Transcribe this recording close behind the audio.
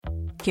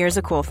Here's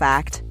a cool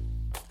fact.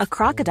 A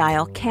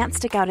crocodile can't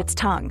stick out its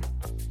tongue.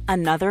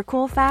 Another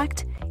cool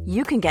fact,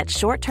 you can get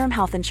short-term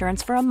health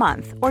insurance for a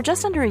month or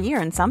just under a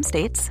year in some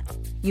states.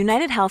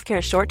 United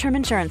Healthcare short-term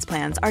insurance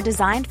plans are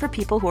designed for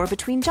people who are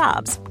between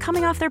jobs,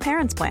 coming off their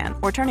parents' plan,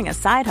 or turning a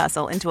side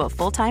hustle into a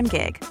full-time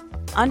gig.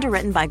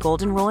 Underwritten by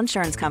Golden Rule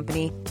Insurance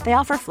Company, they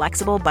offer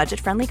flexible,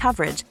 budget-friendly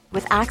coverage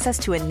with access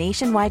to a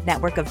nationwide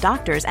network of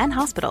doctors and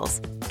hospitals.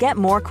 Get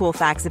more cool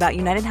facts about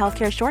United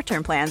Healthcare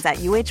short-term plans at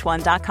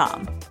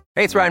uh1.com.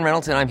 Hey, it's Ryan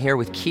Reynolds, and I'm here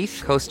with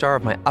Keith, co-star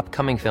of my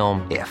upcoming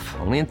film, If,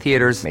 only in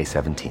theaters May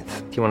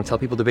 17th. Do you want to tell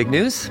people the big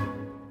news?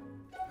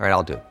 All right,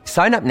 I'll do it.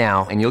 Sign up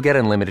now and you'll get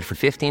unlimited for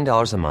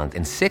 $15 a month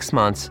and 6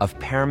 months of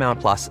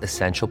Paramount Plus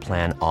Essential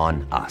Plan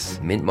on us.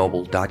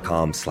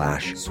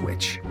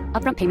 MintMobile.com/switch.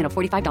 Upfront payment of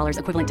 $45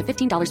 equivalent to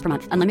 $15 per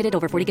month. Unlimited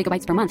over 40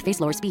 gigabytes per month.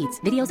 Face lower speeds.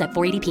 Videos at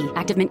 480p.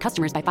 Active Mint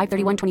customers by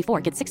 531.24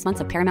 get 6 months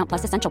of Paramount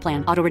Plus Essential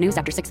Plan. Auto renews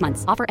after 6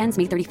 months. Offer ends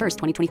May 31st,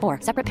 2024.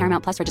 Separate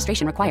Paramount Plus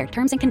registration required.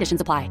 Terms and conditions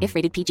apply if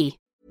rated PG.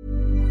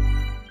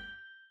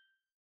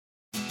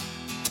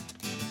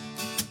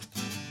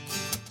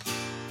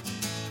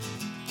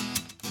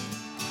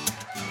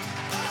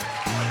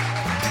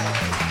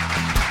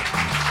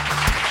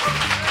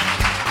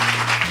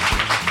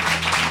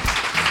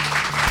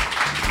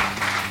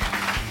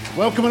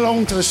 Welcome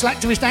along to the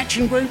Slacktivist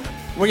Action Group.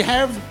 We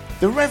have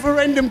the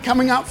referendum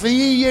coming up for the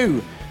EU.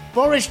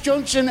 Boris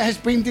Johnson has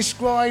been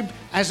described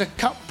as a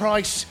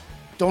cut-price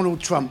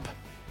Donald Trump.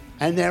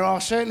 And there are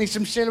certainly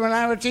some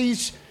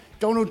similarities.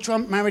 Donald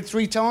Trump married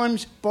 3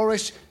 times,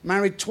 Boris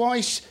married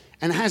twice,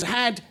 and has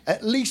had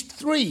at least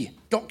 3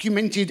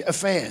 documented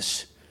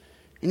affairs.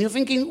 And you're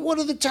thinking, what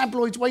are the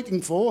tabloids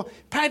waiting for?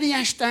 Paddy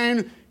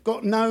Ashdown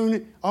got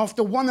known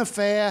after one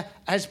affair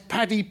as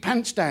Paddy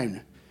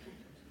Pantsdown.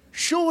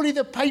 Surely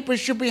the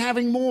papers should be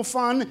having more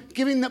fun,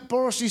 given that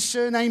Boris's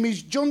surname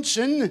is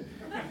Johnson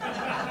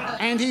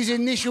and his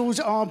initials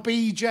are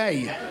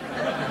BJ.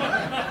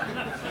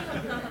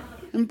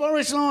 And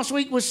Boris last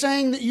week was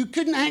saying that you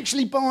couldn't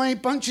actually buy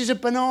bunches of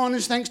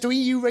bananas thanks to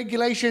EU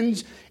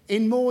regulations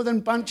in more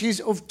than bunches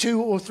of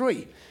 2 or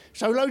 3.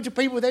 So loads of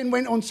people then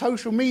went on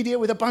social media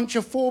with a bunch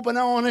of 4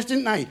 bananas,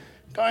 didn't they?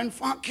 Going,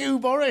 fuck you,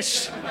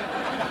 Boris.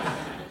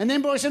 And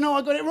then Boris said, no,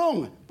 I got it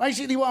wrong.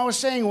 Basically what I was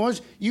saying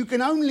was, you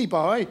can only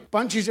buy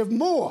bunches of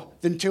more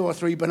than 2 or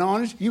 3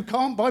 bananas. You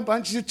can't buy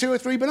bunches of 2 or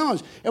 3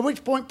 bananas. At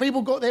which point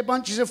people got their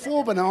bunches of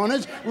 4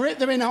 bananas, ripped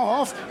them in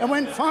half, and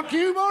went, fuck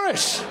you,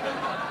 Boris.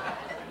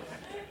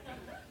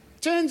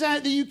 Turns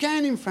out that you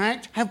can, in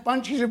fact, have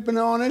bunches of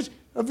bananas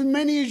of as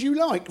many as you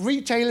like.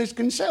 Retailers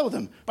can sell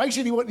them.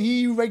 Basically what the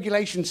EU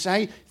regulations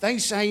say, they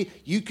say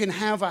you can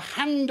have a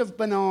hand of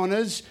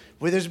bananas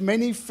with as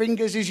many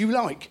fingers as you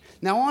like.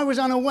 Now, I was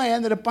unaware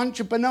that a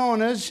bunch of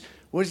bananas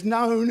was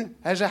known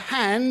as a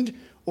hand,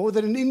 or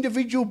that an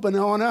individual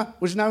banana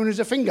was known as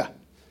a finger.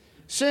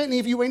 Certainly,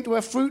 if you went to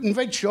a fruit and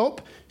veg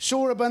shop,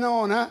 saw a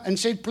banana and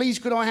said, please,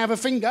 could I have a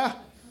finger?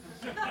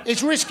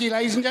 It's risky,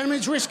 ladies and gentlemen,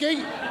 it's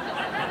risky.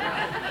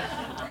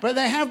 But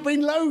there have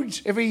been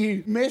loads of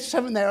EU myths,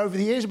 haven't there, over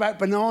the years about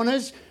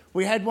bananas.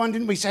 We had one,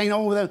 didn't we, saying,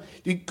 oh,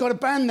 you've got to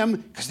ban them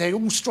because they're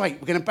all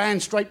straight. We're going to ban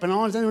straight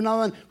bananas. Then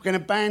another one, we're going to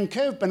ban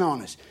curved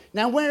bananas.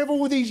 Now, where have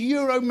all these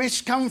Euro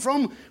myths come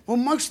from? Well,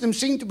 most of them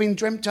seem to have been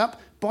dreamt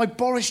up by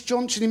Boris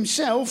Johnson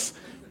himself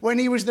when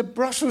he was the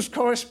Brussels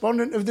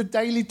correspondent of the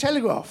Daily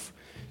Telegraph.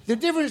 The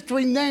difference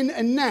between then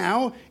and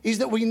now is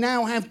that we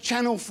now have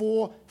Channel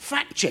 4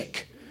 Fact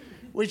Check,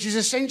 which is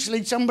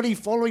essentially somebody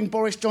following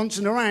Boris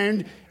Johnson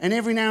around and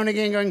every now and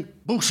again going,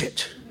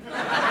 bullshit.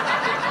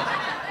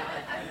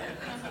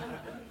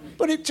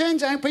 But it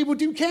turns out people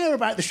do care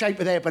about the shape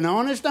of their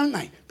bananas, don't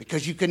they?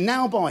 Because you can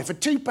now buy, for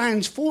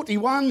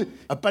 £2.41,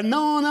 a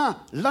banana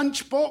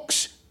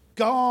lunchbox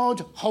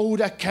guard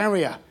holder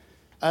carrier.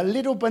 A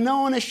little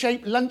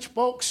banana-shaped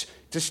lunchbox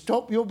to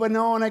stop your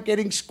banana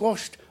getting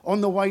squashed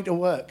on the way to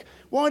work.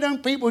 Why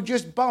don't people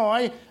just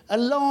buy a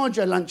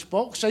larger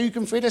lunchbox so you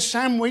can fit a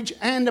sandwich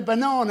and a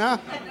banana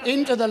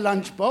into the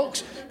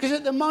lunchbox? Because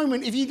at the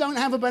moment, if you don't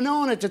have a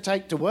banana to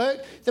take to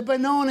work, the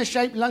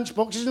banana-shaped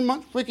lunchbox isn't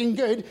much freaking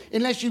good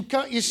unless you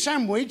cut your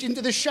sandwich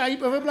into the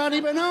shape of a bloody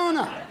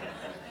banana.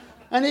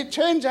 And it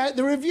turns out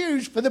the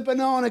reviews for the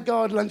Banana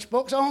Guard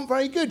lunchbox aren't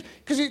very good,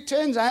 because it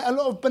turns out a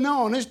lot of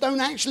bananas don't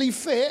actually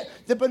fit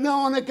the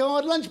Banana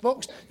Guard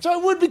lunchbox. So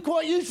it would be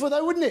quite useful,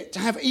 though, wouldn't it, to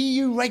have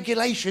EU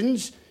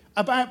regulations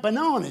about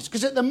bananas,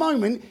 because at the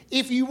moment,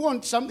 if you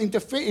want something to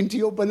fit into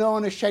your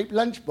banana-shaped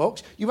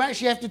lunchbox, you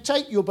actually have to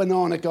take your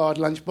Banana Guard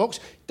lunchbox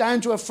down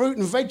to a fruit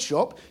and veg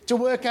shop to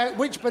work out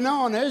which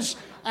bananas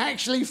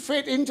actually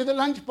fit into the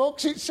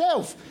lunchbox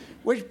itself,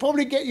 which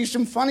probably get you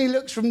some funny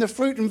looks from the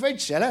fruit and veg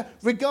seller,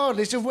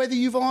 regardless of whether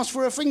you've asked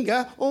for a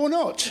finger or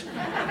not.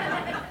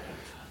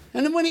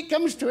 And then when it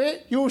comes to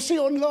it, you'll see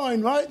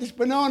online, right, this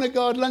Banana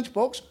Guard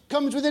lunchbox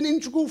comes with an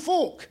integral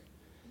fork.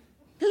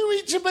 Who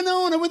eats a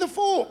banana with a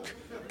fork?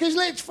 Because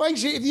let's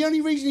face it, the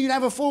only reason you'd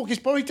have a fork is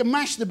probably to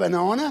mash the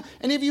banana,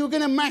 and if you were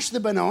going to mash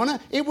the banana,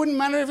 it wouldn't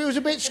matter if it was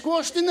a bit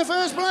squashed in the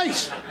first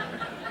place.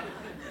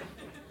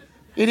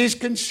 It is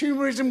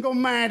consumerism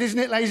gone mad, isn't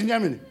it, ladies and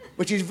gentlemen?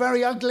 Which is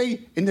very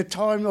ugly in the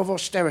time of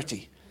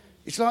austerity.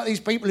 It's like these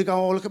people who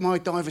go, oh, look at my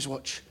diver's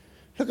watch.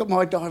 Look at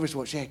my diver's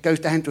watch. Yeah, it goes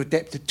down to a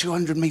depth of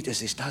 200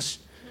 metres, this does.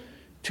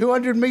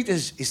 200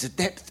 metres is the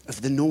depth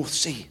of the North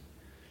Sea.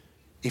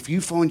 If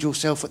you find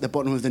yourself at the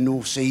bottom of the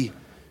North Sea,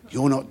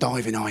 you're not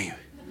diving, are you?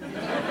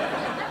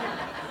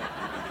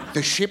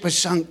 The ship has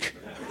sunk.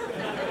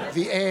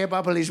 The air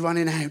bubble is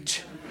running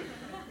out.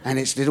 And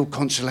it's little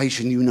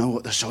consolation you know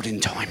what the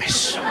sodding time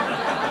is.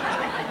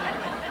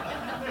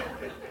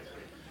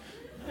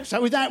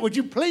 So with that, would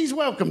you please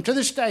welcome to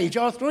the stage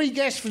our three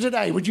guests for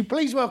today. Would you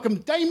please welcome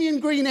Damian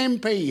Green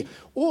MP,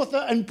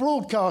 author and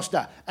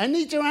broadcaster,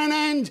 Anita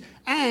Anand,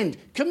 and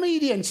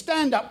comedian,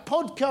 stand-up,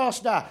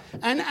 podcaster,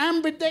 and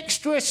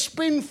ambidextrous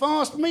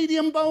spin-fast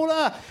medium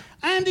bowler,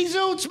 Andy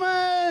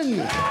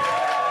Zaltzman.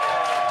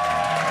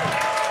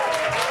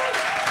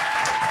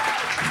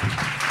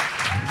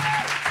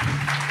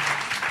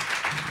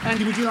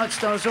 Andy, would you like to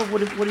start us off?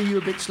 What are you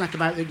a bit slack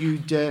about that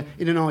you'd,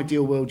 in an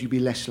ideal world, you'd be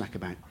less slack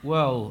about?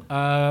 Well,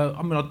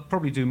 I'd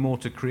probably do more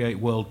to create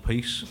world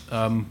peace.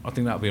 I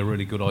think that would be a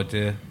really good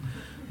idea.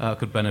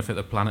 Could benefit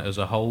the planet as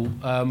a whole.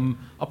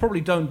 I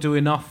probably don't do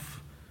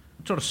enough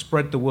to try to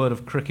spread the word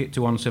of cricket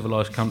to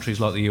uncivilised countries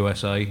like the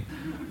USA.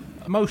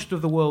 Most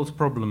of the world's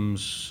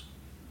problems,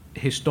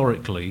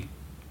 historically,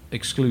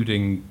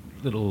 excluding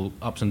little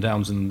ups and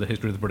downs in the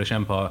history of the British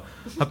Empire,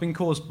 have been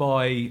caused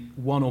by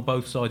one or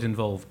both sides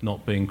involved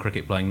not being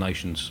cricket-playing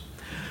nations.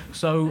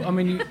 So, I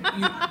mean,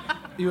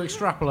 you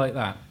extrapolate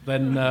that,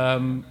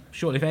 then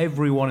surely if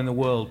everyone in the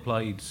world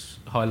played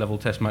high-level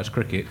test match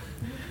cricket,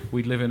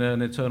 we'd live in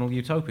an eternal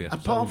utopia.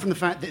 Apart from the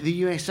fact that the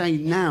USA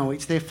now,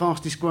 it's their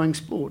fastest-growing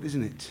sport,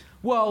 isn't it?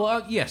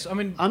 Well, yes, I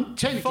mean...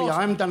 Technically,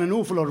 I haven't done an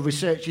awful lot of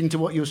research into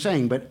what you're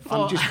saying, but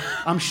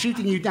I'm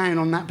shooting you down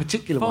on that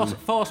particular one.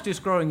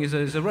 Fastest growing is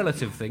a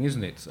relative thing,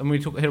 isn't it? And we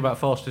talk here about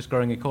fastest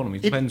growing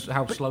economies. Depends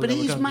how slow. But it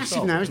is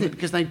massive now, isn't it?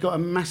 Because they've got a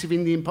massive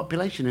Indian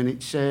population, and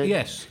it's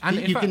yes.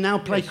 And you can now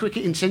play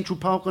cricket in Central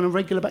Park on a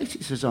regular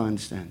basis, as I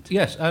understand.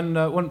 Yes, and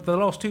the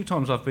last two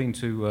times I've been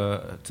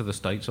to the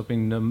States, I've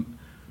been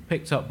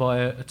picked up by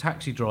a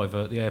taxi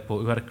driver at the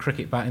airport who had a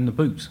cricket bat in the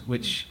boot,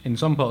 which in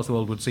some parts of the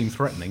world would seem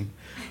threatening,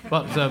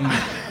 but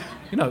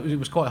it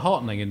was quite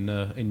heartening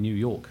in New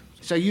York.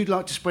 So you'd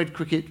like to spread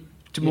cricket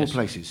to more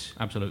places?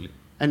 Absolutely.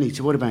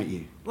 Anita, what about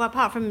you? Well,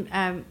 apart from,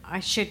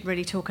 I should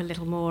really talk a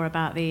little more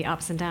about the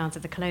ups and downs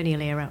of the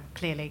colonial era,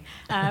 clearly.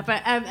 But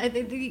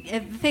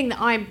the thing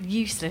that I'm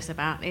useless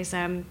about is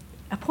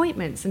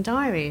appointments and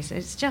diaries.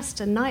 It's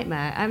just a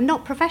nightmare.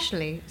 Not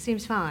professionally,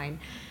 seems fine.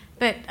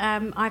 But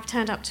I've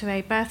turned up to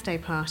a birthday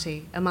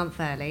party a month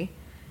early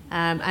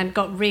and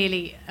got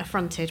really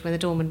affronted when the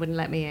doorman wouldn't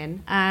let me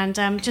in. And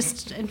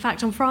in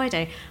fact, on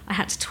Friday, I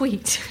had to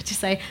tweet to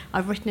say,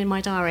 I've written in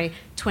my diary,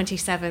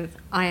 27th,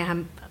 I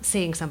am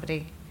seeing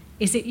somebody.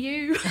 Is it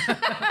you?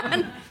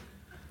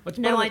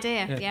 No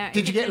idea. Yeah.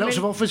 Did you get lots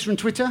of offers from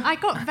Twitter? I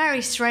got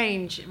very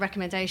strange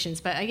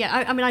recommendations, but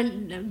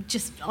I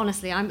just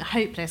honestly, I'm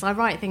hopeless. I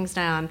write things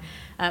down.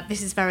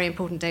 This is very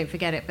important. Don't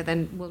forget it. But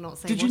then we'll not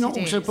say. Did you not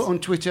also put on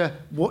Twitter?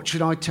 What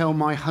should I tell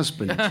my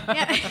husband?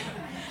 Yeah.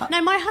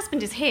 No, my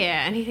husband is here,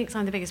 and he thinks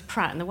I'm the biggest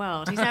prat in the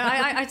world. He said,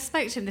 I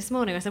spoke to him this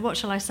morning. I said, "What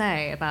shall I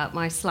say about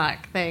my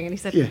Slack thing?" And he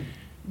said,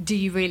 do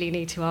you really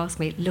need to ask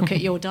me? Look at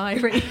your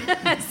diary.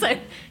 So,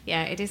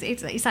 yeah, it is.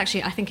 It's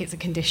actually, I think it's a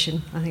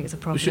condition. I think it's a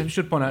problem. We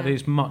should point out it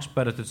is much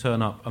better to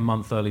turn up a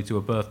month early to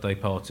a birthday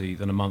party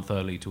than a month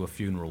early to a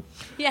funeral.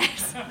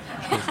 Yes.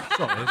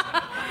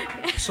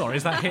 Sorry,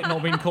 is that hit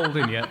not been called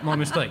in yet? My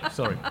mistake,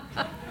 sorry.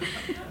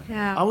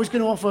 Yeah. I was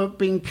going to offer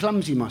being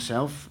clumsy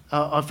myself.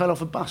 I fell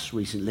off a bus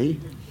recently.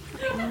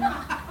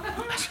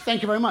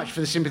 Thank you very much for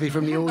the sympathy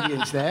from the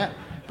audience there.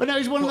 But no, it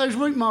was one of those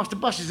Route Master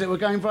buses that were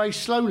going very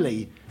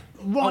slowly.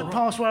 Right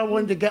past where I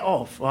wanted to get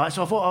off, right?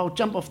 So I thought I'll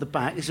jump off the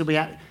back. This will be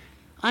out.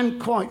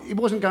 It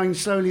wasn't going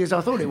slowly as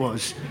I thought it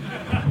was.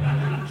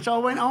 So I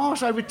went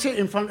arse over tit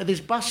in front of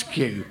this bus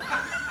queue,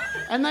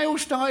 and they all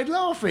started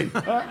laughing.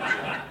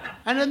 Right?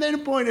 And then at a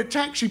point, a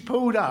taxi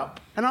pulled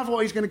up, and I thought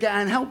he was going to get out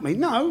and help me.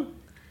 No,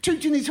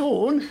 tooting his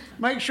horn,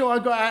 make sure I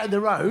got out of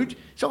the road.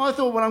 So I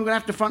thought, well, I'm going to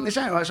have to front this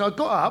out. Right? So I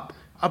got up,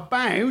 I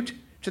bowed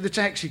to the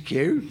taxi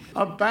queue,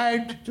 I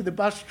bowed to the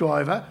bus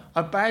driver,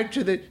 I bowed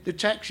to the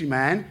taxi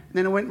man, and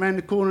then I went round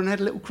the corner and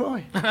had a little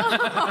cry.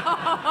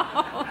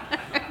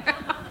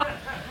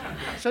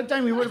 So,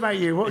 Damien, what about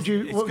you? It's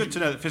good to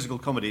know that physical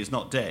comedy is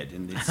not dead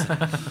in this.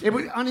 It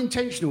was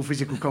unintentional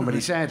physical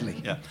comedy,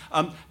 sadly. Yeah.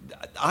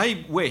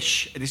 I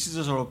wish, this is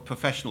a sort of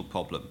professional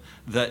problem,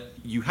 that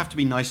you have to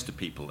be nice to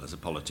people as a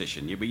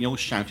politician. You all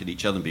shout at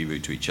each other and be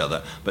rude to each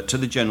other, but to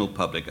the general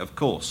public, of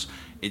course,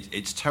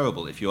 it's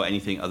terrible if you're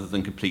anything other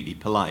than completely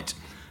polite.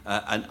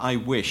 And I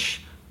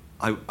wish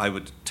I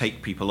would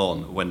take people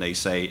on when they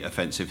say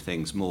offensive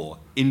things more.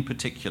 In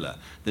particular,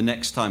 the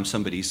next time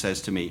somebody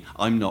says to me,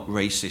 I'm not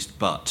racist,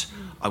 but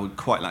I would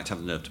quite like to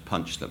have the nerve to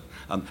punch them.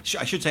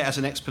 I should say, as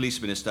an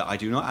ex-police minister, I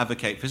do not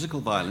advocate physical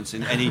violence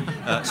in any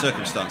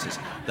circumstances.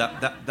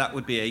 That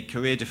would be a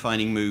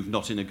career-defining move,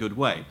 not in a good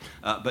way.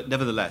 But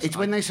nevertheless... It's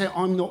when they say,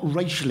 I'm not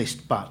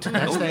racialist, but...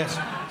 Yes.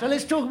 So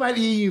let's talk about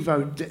the EU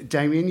vote,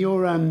 Damien.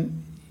 You're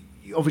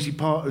obviously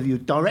part of, you're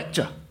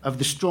director of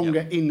the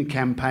Stronger In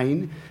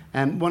campaign.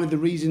 One of the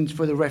reasons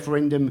for the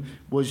referendum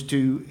was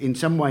to, in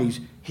some ways,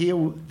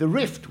 heal the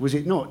rift, was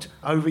it not,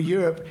 over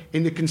Europe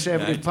in the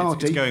Conservative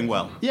Party? It's going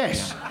well.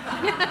 Yes.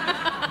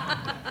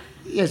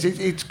 Yes,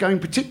 it's going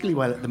particularly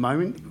well at the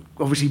moment.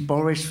 Obviously,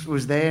 Boris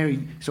was there,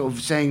 he sort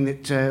of saying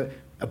that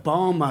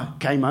Obama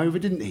came over,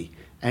 didn't he,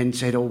 and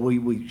said,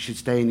 we should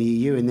stay in the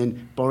EU. And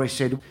then Boris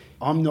said,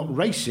 I'm not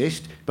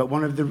racist, but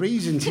one of the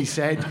reasons he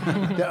said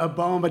that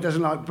Obama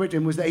doesn't like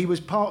Britain was that he was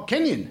part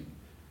Kenyan.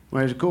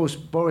 Whereas, of course,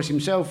 Boris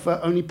himself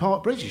only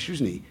part British,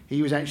 wasn't he?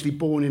 He was actually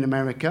born in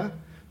America,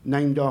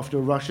 named after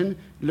a Russian,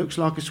 looks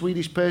like a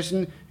Swedish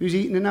person who's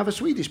eaten another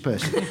Swedish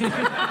person.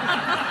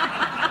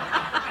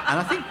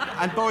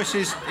 And Boris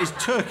is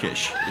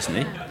Turkish, isn't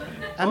he?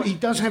 He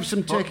does have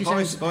some Turkish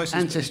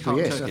ancestry,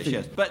 yes. Turkish,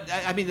 yes. But,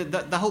 I mean,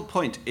 the whole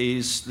point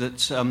is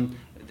that,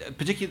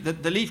 particularly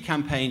the Leave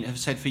campaign have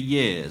said for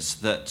years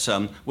that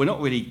we're not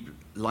really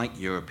like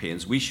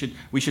Europeans. We should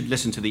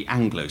listen to the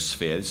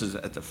Anglosphere. This is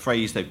a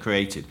phrase they've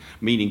created,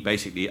 meaning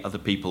basically other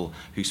people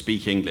who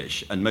speak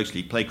English and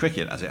mostly play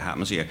cricket, as it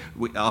happens.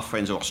 Our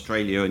friends are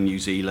Australia and New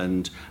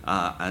Zealand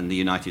and the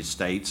United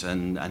States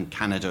and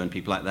Canada and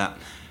people like that.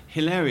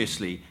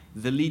 Hilariously,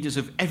 the leaders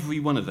of every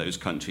one of those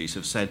countries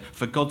have said,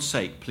 for God's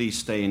sake, please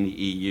stay in the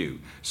EU.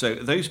 So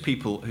those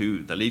people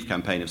who the Leave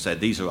campaign have said,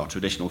 these are our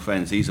traditional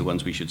friends, these are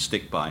ones we should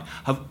stick by,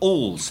 have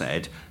all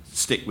said,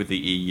 stick with the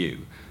EU.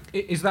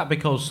 Is that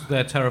because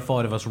they're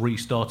terrified of us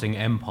restarting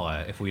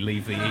empire if we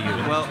leave the EU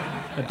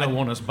and don't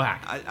want us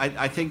back?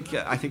 I think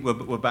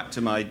we're back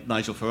to my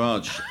Nigel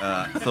Farage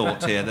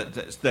thought here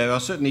that there are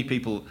certainly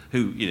people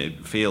who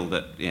feel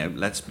that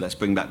let's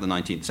bring back the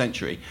 19th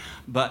century,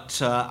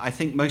 but I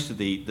think most of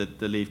the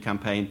Leave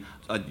campaign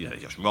are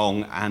just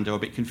wrong and are a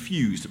bit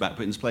confused about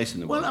Britain's place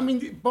in the world. Well, I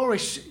mean,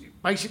 Boris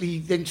basically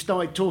then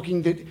started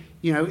talking that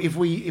if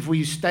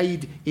we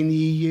stayed in the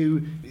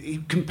EU, he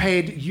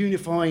compared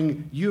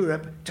unifying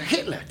Europe to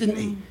Hitler, didn't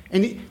he?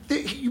 And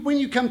when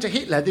you come to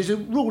Hitler, there's a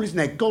rule, isn't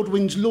there?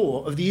 Godwin's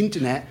law of the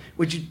internet,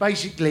 which is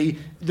basically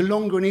the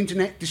longer an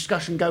internet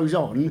discussion goes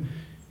on,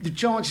 the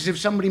chances of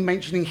somebody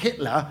mentioning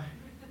Hitler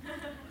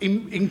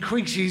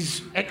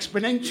increases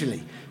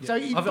exponentially. So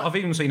I've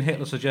even seen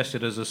Hitler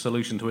suggested as a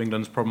solution to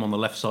England's problem on the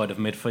left side of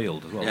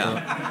midfield as well.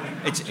 Yeah.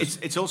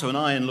 It's also an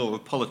iron law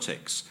of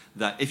politics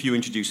that if you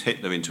introduce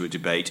Hitler into a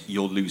debate,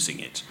 you're losing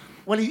it.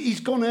 Well, he's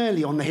gone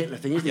early on the Hitler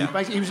thing, isn't he?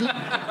 Basically,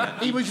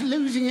 he was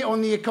losing it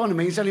on the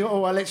economy. He's only,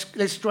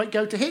 let's straight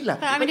go to Hitler.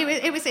 But, I mean,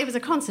 it was a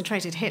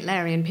concentrated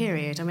Hitlerian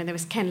period. I mean, there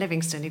was Ken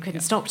Livingstone who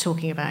couldn't stop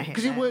talking about Hitler.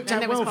 Because it worked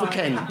out well for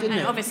Ken, didn't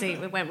it? Obviously,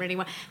 it went really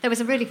well. There was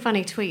a really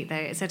funny tweet, though.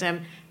 It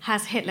said,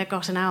 has Hitler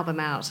got an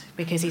album out?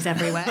 Because he's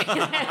everywhere.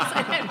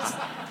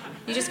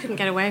 You just couldn't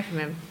get away from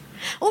him.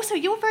 Also,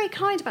 you're very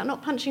kind about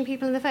not punching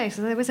people in the face.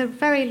 There was a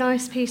very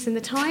nice piece in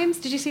the Times.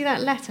 Did you see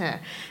that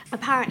letter?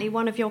 Apparently,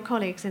 one of your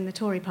colleagues in the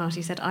Tory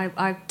party said,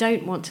 I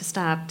don't want to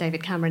stab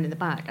David Cameron in the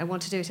back. I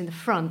want to do it in the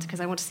front because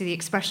I want to see the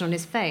expression on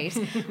his face.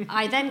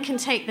 I then can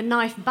take the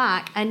knife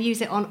back and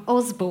use it on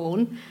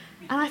Osborne.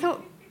 And I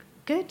thought,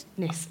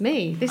 goodness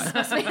me, this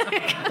must be...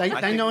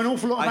 They know an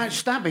awful lot about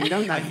stabbing,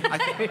 don't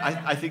they?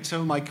 I think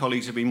some of my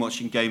colleagues have been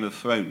watching Game of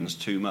Thrones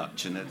too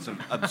much and it's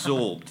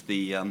absorbed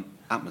the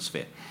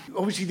atmosphere.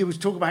 Obviously, there was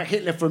talk about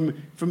Hitler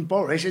from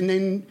Boris, and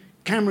then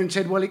Cameron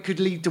said, well, it could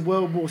lead to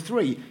World War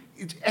III.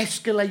 It's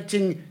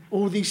escalating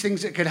all these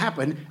things that could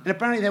happen, and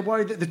apparently they're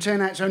worried that the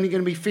turnout's only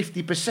going to be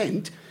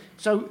 50%.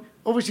 So,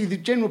 obviously, the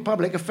general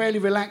public are fairly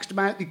relaxed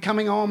about the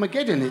coming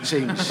Armageddon, it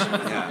seems.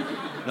 Yeah.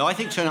 No, I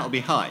think turnout will be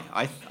high.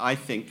 I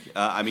think,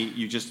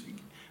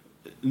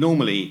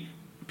 normally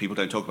people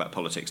don't talk about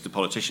politics to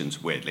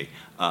politicians, weirdly,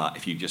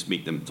 if you just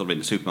meet them sort of in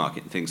the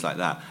supermarket and things like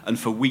that. And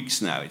for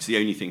weeks now, it's the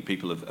only thing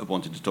people have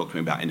wanted to talk to me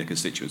about in a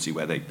constituency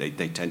where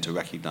they tend to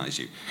recognise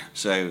you.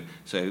 So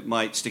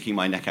my sticking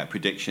my neck out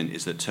prediction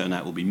is that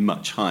turnout will be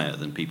much higher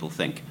than people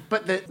think.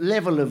 But the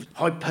level of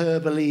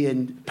hyperbole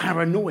and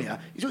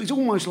paranoia is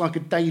almost like a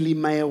Daily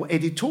Mail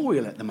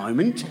editorial at the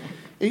moment.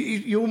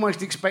 You're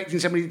almost expecting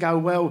somebody to go,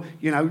 well,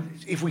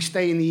 if we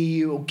stay in the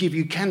EU, it'll give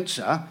you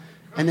cancer.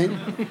 And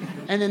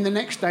then the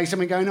next day,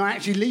 someone going, no,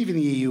 actually leaving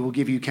the EU will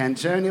give you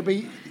cancer, and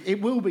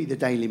it will be the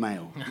Daily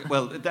Mail.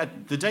 Well,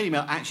 the Daily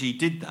Mail actually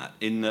did that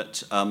in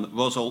that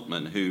Ros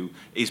Altman, who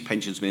is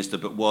pensions minister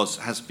but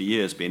has for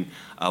years been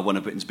one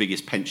of Britain's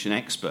biggest pension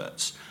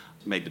experts,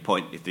 made the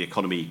point, if the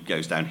economy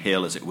goes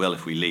downhill, as it will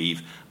if we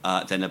leave,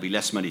 then there'll be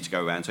less money to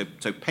go around.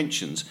 So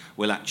pensions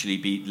will actually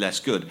be less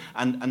good.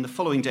 And the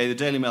following day, the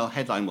Daily Mail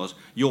headline was,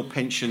 your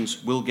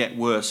pensions will get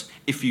worse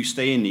if you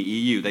stay in the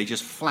EU. They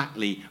just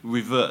flatly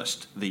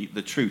reversed the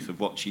truth of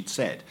what she'd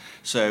said.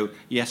 So,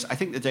 yes, I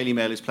think the Daily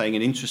Mail is playing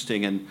an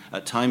interesting and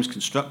at times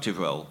constructive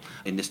role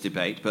in this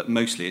debate, but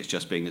mostly it's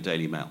just being the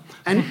Daily Mail.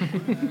 And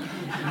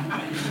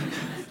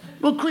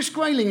well, Chris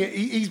Grayling,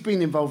 he's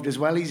been involved as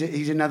well.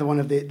 He's another one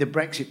of the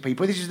Brexit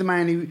people. This is the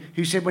man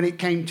who said when it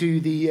came to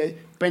the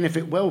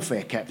benefit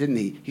welfare cap, didn't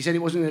he? He said it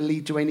wasn't going to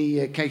lead to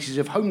any cases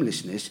of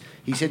homelessness.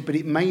 He said, but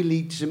it may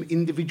lead to some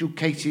individual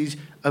cases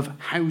of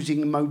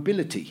housing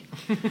mobility.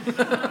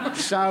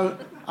 So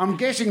I'm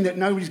guessing that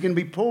nobody's going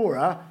to be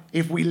poorer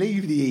if we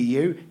leave the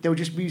EU. There'll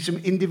just be some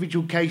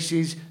individual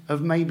cases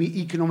of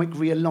maybe economic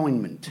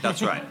realignment.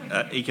 That's right.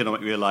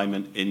 Economic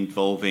realignment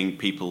involving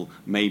people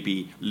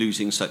maybe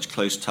losing such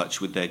close touch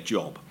with their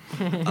job.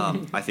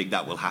 I think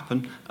that will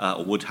happen,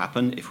 or would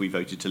happen, if we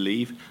voted to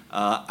leave.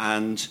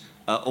 And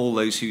all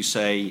those who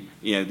say,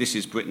 this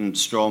is Britain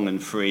strong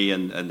and free,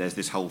 and there's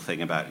this whole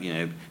thing about,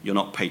 you're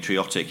not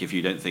patriotic if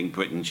you don't think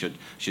Britain should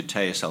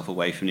tear yourself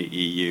away from the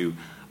EU.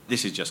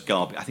 This is just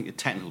garbage. I think the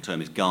technical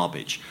term is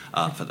garbage,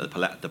 for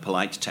the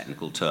polite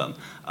technical term,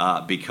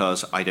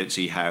 because I don't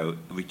see how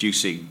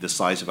reducing the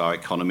size of our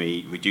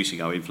economy,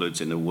 reducing our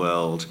influence in the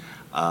world,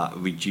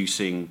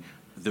 reducing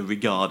the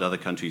regard other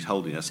countries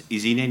hold in us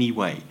is in any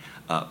way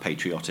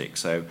patriotic.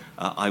 So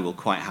I will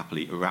quite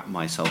happily wrap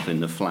myself in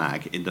the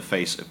flag in the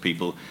face of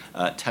people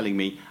telling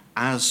me,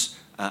 as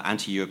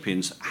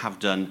anti-Europeans have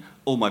done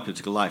all my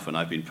political life when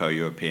I've been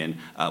pro-European,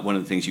 one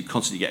of the things you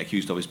constantly get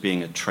accused of is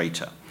being a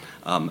traitor.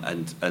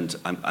 And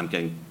I'm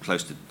getting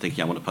close to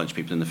thinking I want to punch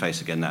people in the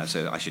face again now,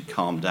 so I should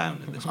calm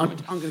down at this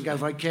point. I'm going to go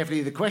very carefully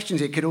with the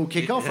questions. It could all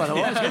kick off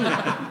otherwise, couldn't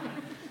it?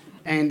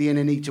 Andy and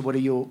Anita, what are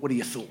your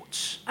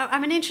thoughts?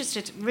 I'm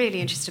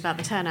really interested about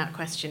the turnout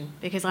question,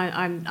 because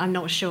I'm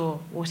not sure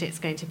what it's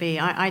going to be.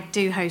 I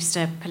do host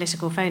a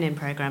political phone-in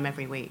programme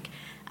every week,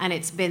 and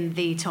it's been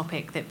the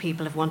topic that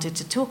people have wanted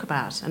to talk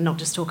about, and not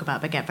just talk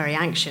about, but get very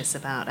anxious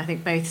about. I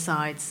think both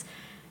sides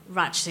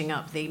ratcheting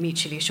up the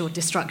mutually assured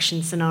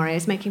destruction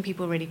scenarios, making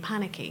people really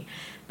panicky.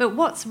 But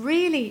what's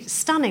really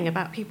stunning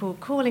about people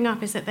calling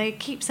up is that they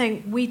keep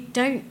saying, we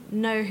don't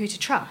know who to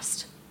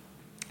trust.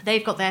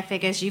 They've got their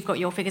figures, you've got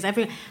your figures,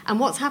 and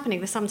what's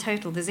happening, the sum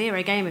total, the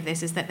zero game of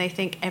this, is that they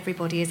think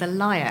everybody is a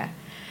liar.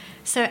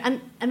 So,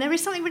 and there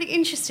is something really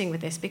interesting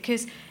with this,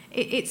 because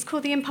it's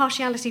called the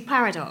impartiality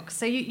paradox.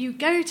 So you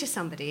go to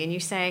somebody and you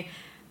say,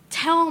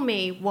 tell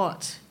me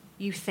what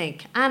you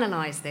think,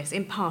 analyse this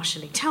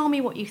impartially, tell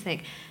me what you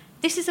think.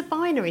 This is a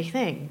binary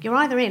thing. You're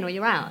either in or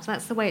you're out.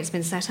 That's the way it's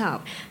been set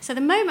up. So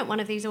the moment one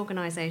of these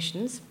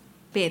organisations,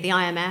 be it the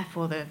IMF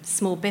or the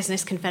Small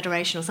Business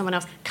Confederation or someone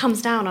else,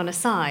 comes down on a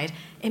side,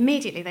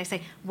 immediately they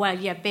say, well,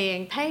 you're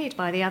being paid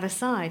by the other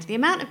side. The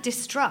amount of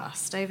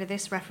distrust over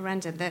this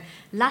referendum, the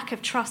lack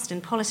of trust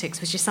in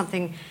politics, which is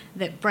something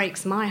that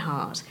breaks my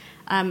heart,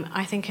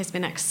 I think has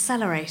been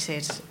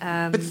accelerated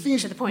but the thing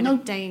is, to the point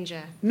of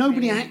danger.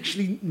 Nobody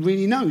actually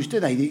really knows,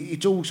 do they?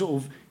 It's all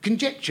sort of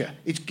conjecture.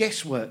 It's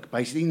guesswork,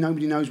 basically.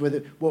 Nobody knows what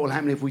will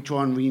happen if we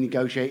try and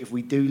renegotiate, if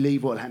we do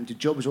leave, what will happen to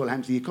jobs, what will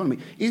happen to the economy.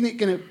 Isn't it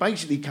going to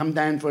basically come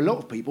down, for a lot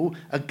of people,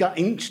 a gut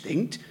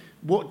instinct?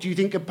 What do you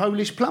think of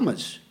Polish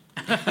plumbers?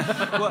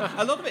 Well,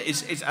 a lot of it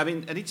is I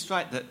mean, and it's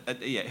right that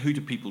who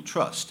do people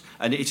trust?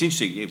 And it's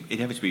interesting.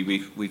 Inevitably,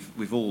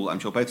 we've all, I'm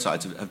sure, both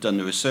sides have done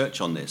the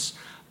research on this.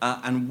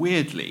 And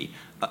weirdly,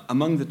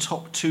 among the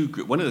top two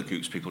groups, one of the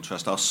groups people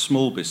trust are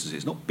small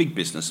businesses, not big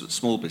business, but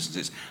small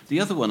businesses.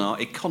 The other one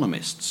are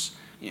economists.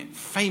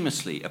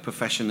 Famously, a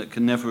profession that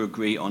can never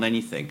agree on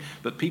anything,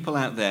 but people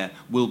out there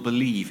will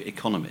believe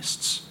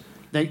economists.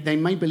 They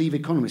may believe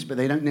economists, but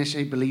they don't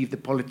necessarily believe the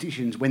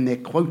politicians when they're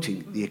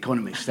quoting the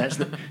economists.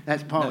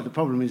 That's part of the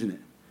problem, isn't it?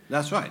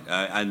 That's right,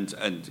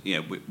 and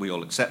we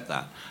all accept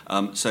that.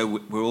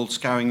 So we're all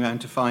scouring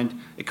around to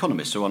find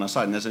economists who are on our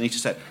side. And as Anita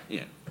said,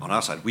 on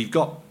our side, we've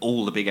got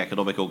all the big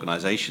economic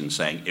organisations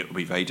saying it will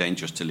be very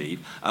dangerous to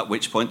leave. At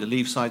which point the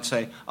Leave side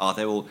say,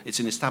 it's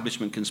an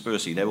establishment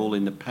conspiracy. They're all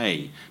in the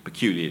pay,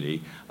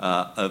 peculiarly,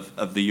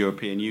 of the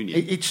European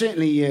Union. It's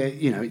certainly,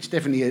 it's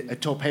definitely a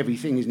top-heavy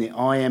thing, isn't it?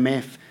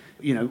 IMF.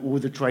 All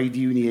the trade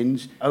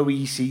unions,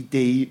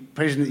 OECD,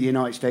 President of the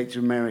United States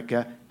of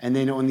America, and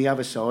then on the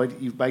other side,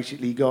 you've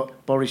basically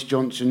got Boris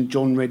Johnson,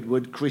 John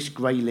Redwood, Chris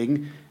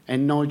Grayling,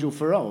 and Nigel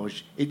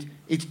Farage.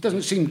 It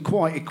doesn't seem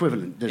quite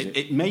equivalent, does it?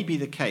 It may be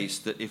the case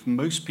that if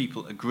most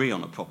people agree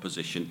on a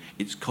proposition,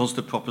 it's because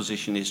the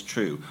proposition is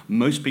true.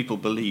 Most people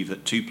believe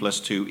that 2 +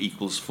 2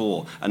 =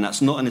 4, and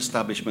that's not an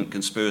establishment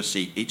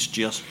conspiracy, it's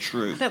just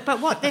true.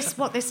 But what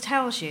this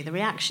tells you, the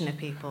reaction of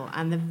people,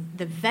 and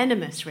the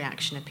venomous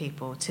reaction of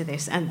people to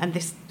this, and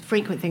this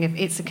frequent thing of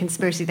it's a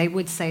conspiracy, they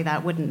would say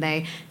that, wouldn't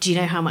they? Do you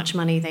know how much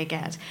money they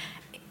get?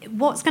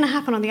 what's going to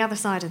happen on the other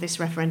side of this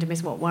referendum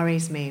is what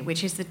worries me,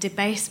 which is the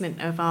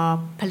debasement of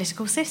our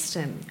political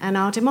system and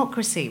our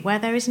democracy, where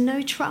there is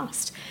no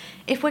trust.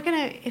 If we're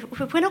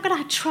not going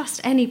to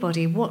trust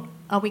anybody, what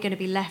are we going to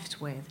be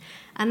left with?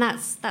 And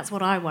that's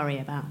what I worry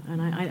about,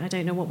 and I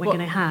don't know what we're going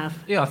to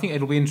have. Yeah, I think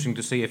it'll be interesting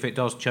to see if it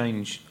does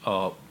change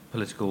our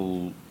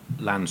political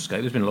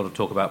landscape. There's been a lot of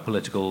talk about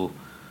political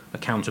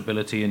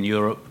accountability in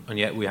Europe, and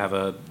yet we have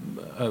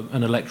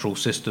an electoral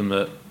system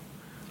that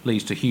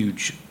leads to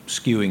huge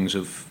skewings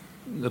of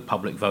the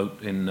public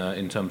vote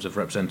in terms of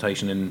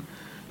representation in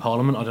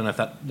Parliament. I don't know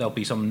if there'll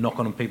be some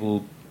knock-on on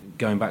people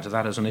going back to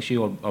that as an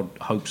issue. I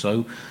hope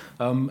so.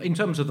 In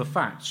terms of the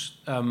facts,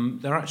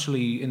 there are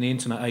actually, in the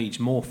internet age,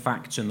 more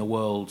facts in the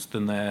world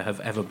than there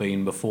have ever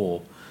been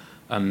before,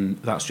 and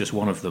that's just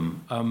one of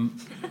them.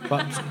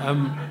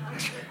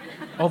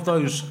 Of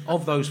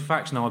those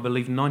facts now, I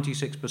believe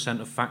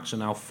 96% of facts are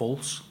now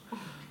false.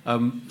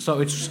 So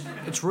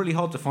it's really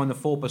hard to find the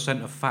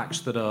 4% of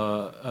facts that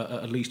are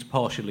at least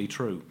partially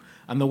true.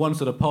 And the ones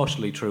that are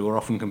partially true are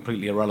often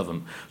completely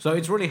irrelevant. So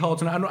it's really hard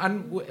to know.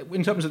 And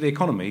in terms of the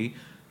economy,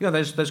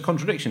 there's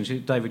contradictions.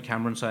 David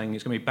Cameron saying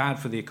it's going to be bad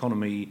for the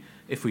economy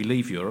if we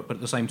leave Europe, but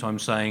at the same time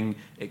saying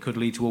it could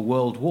lead to a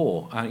world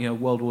war.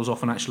 World wars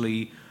often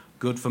actually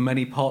good for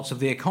many parts of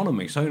the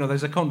economy. So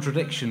there's a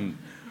contradiction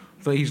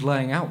that he's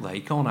laying out there. He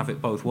can't have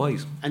it both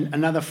ways. And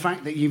another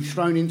fact that you've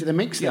thrown into the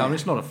mix there. Yeah,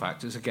 it's not a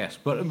fact; it's a guess.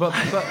 But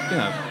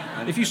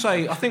if you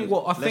say, I think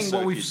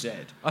what we've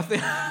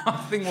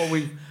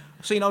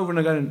seen over and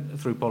again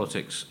through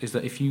politics is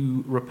that if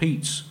you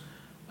repeat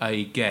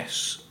a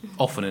guess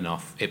often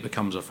enough, it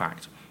becomes a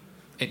fact.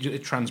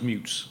 It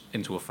transmutes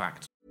into a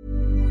fact.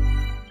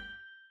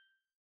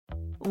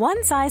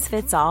 One size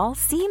fits all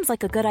seems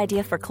like a good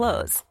idea for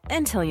clothes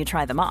until you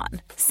try them on.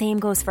 Same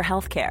goes for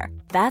healthcare.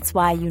 That's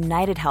why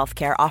United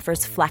Healthcare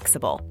offers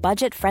flexible,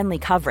 budget-friendly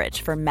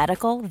coverage for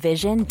medical,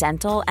 vision,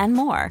 dental, and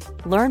more.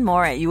 Learn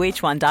more at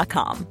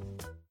uh1.com.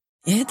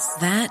 It's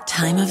that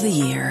time of the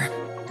year.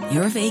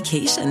 Your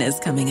vacation is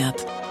coming up.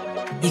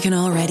 You can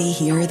already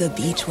hear the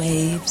beach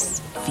waves,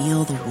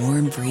 feel the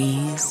warm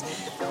breeze,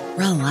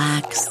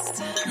 relax,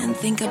 and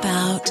think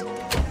about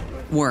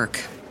work.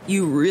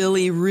 You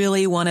really,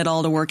 really want it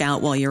all to work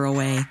out while you're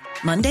away.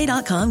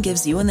 Monday.com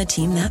gives you and the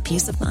team that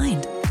peace of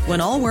mind. When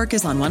all work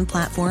is on one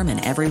platform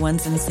and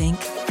everyone's in sync,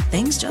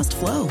 things just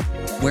flow.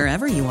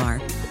 Wherever you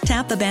are,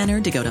 tap the banner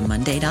to go to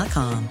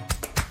Monday.com.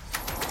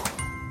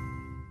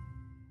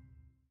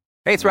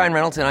 Hey, it's Ryan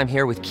Reynolds, and I'm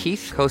here with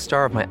Keith,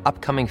 co-star of my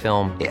upcoming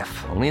film,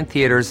 If, only in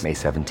theaters May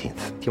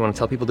 17th. Do you want to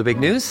tell people the big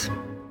news?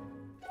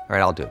 All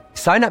right, I'll do it.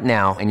 Sign up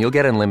now and you'll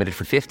get unlimited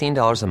for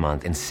 $15 a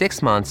month and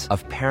 6 months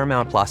of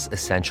Paramount Plus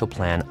Essential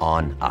Plan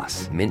on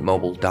us.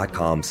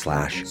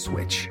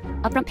 MintMobile.com/switch.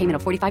 Upfront payment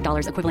of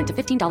 $45 equivalent to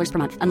 $15 per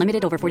month.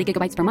 Unlimited over 40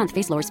 gigabytes per month.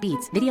 Face lower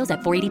speeds. Videos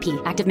at 480p.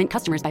 Active Mint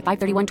customers by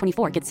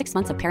 531.24 get 6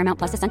 months of Paramount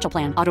Plus Essential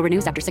Plan. Auto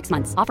renews after 6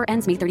 months. Offer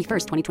ends May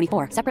 31st,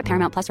 2024. Separate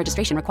Paramount Plus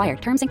registration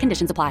required. Terms and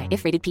conditions apply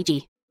if rated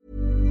PG.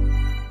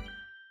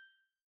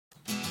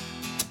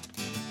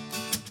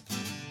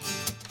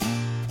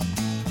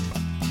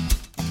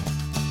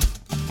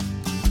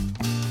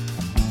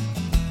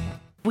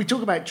 We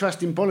talk about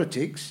trust in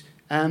politics.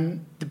 The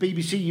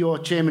BBC, you're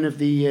chairman of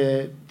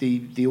the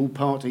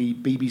all-party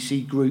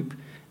BBC group,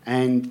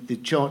 and the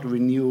charter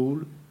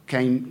renewal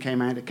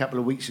came out a couple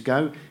of weeks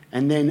ago,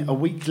 and then a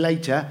week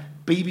later,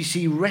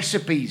 BBC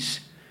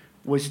Recipes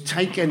was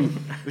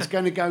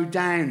going to go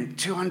down.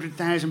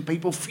 200,000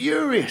 people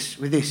furious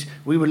with this.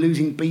 We were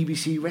losing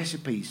BBC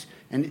Recipes,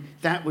 and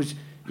that was,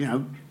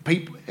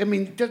 people. I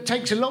mean, it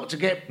takes a lot to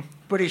get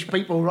British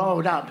people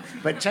riled up,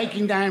 but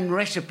taking down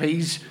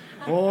Recipes.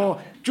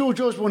 Or George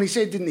Osborne, he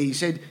said, didn't he? He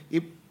said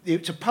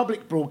it's a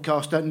public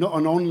broadcaster, not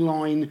an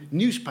online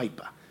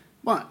newspaper.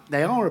 Well,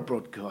 they are a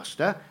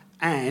broadcaster,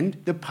 and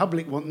the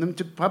public want them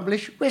to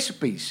publish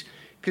recipes.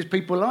 Because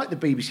people like the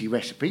BBC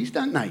Recipes,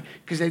 don't they?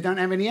 Because they don't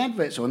have any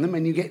adverts on them,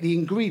 and you get the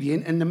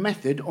ingredient and the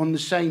method on the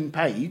same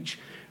page,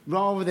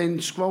 rather than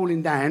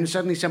scrolling down,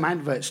 suddenly some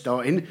advert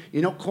starting,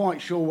 you're not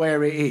quite sure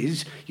where it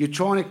is, you're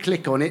trying to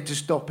click on it to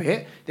stop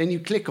it, then you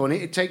click on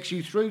it, it takes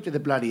you through to the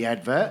bloody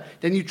advert,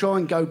 then you try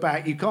and go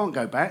back, you can't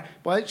go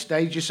back, by that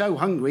stage you're so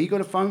hungry you've got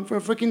to phone for a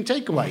freaking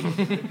takeaway.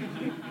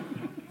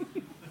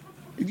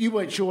 You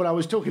weren't sure what I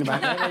was talking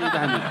about.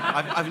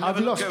 I've never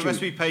looked at a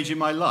recipe page in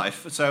my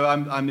life, so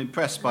I'm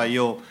impressed by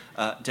your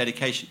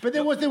dedication. But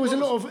there was a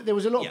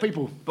lot of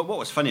people. But what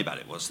was funny about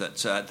it was that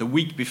the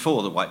week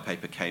before the white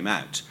paper came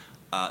out,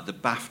 the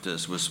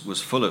BAFTAs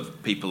was full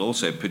of people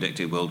also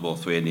predicting World War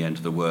III and the end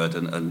of the world,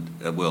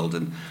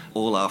 and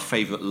all our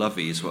favourite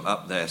lovies were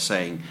up there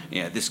saying,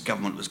 this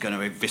government was going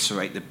to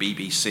eviscerate the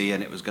BBC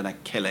and it was going to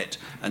kill it,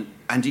 and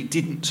it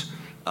didn't.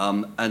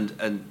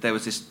 And there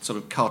was this sort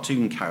of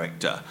cartoon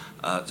character,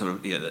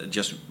 that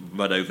just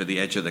run over the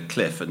edge of the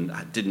cliff and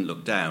didn't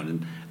look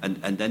down,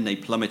 and then they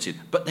plummeted.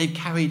 But they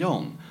carried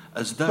on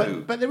as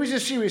though. But there is a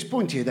serious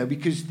point here, though,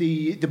 because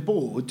the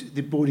board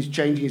is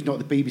changing. It's not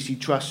the BBC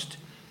Trust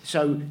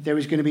So there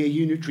is going to be a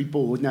unitary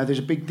board. Now, there's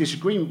a big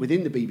disagreement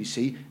within the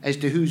BBC as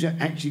to who's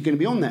actually going to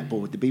be on that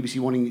board. The BBC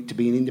wanting it to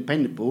be an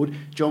independent board.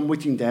 John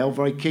Whittingdale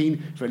very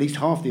keen for at least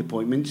half the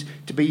appointments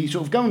to be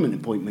sort of government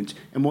appointments.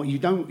 And what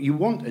you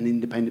want an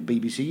independent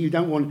BBC. You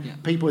don't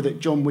want people that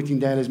John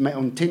Whittingdale has met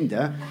on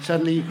Tinder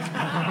suddenly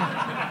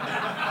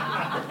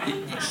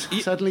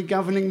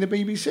governing the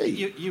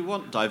BBC. You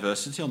want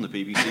diversity on the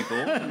BBC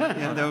board.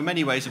 There are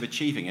many ways of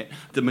achieving it.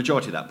 The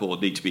majority of that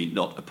board need to be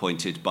not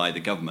appointed by the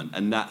government,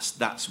 and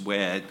that's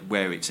where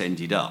it's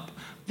ended up.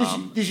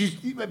 This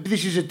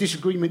is a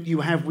disagreement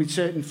you have with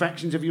certain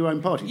factions of your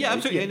own party. Yeah, right?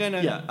 absolutely.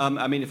 No.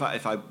 I mean, if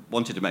I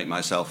wanted to make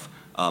myself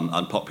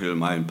unpopular in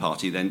my own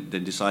party, then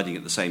deciding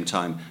at the same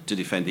time to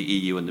defend the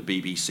EU and the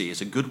BBC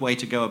is a good way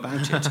to go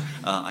about it.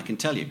 I can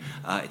tell you,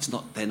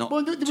 they're not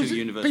two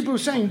universal. People were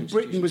saying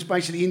Britain was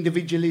basically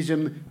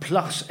individualism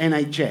plus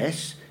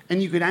NHS,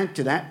 and you could add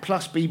to that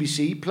plus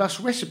BBC plus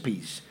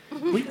recipes.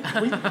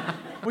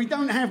 We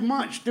don't have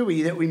much, do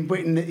we, that in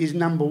Britain that is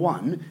number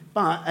one,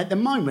 but at the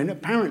moment,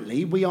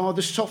 apparently, we are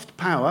the soft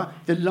power,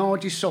 the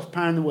largest soft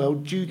power in the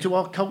world due to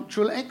our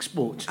cultural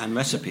exports. And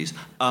recipes.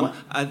 But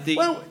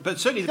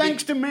certainly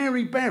thanks to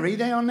Mary Berry,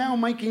 they are now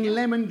making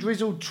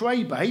lemon-drizzled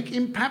tray bake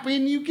in Papua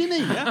New Guinea.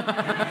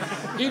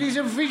 Yeah. It is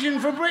a vision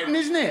for Britain,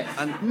 isn't it?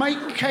 And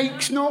make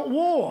cakes, not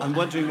war. I'm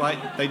wondering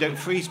why they don't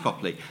freeze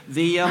properly.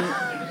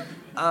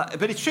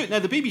 But it's true. Now,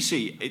 the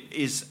BBC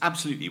is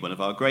absolutely one of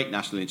our great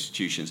national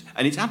institutions,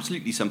 and it's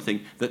absolutely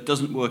something that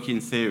doesn't work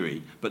in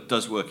theory, but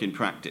does work in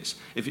practice.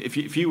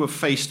 If you were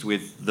faced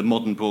with the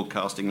modern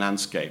broadcasting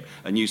landscape,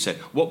 and you said,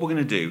 what we're going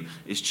to do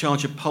is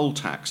charge a poll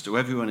tax to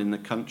everyone in the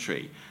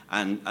country,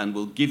 and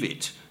we'll give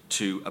it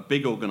to a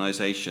big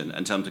organisation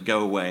and tell them to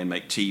go away and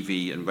make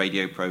TV and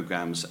radio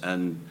programmes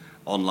and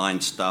online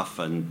stuff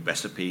and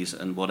recipes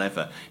and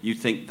whatever, you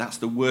think that's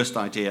the worst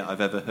idea I've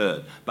ever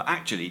heard. But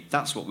actually,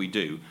 that's what we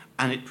do,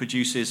 and it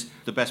produces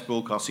the best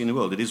broadcasting in the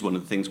world. It is one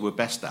of the things we're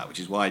best at, which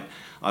is why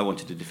I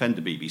wanted to defend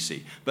the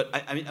BBC. But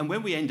I mean, and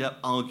when we end up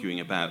arguing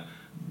about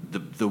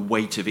the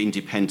weight of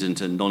independent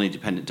and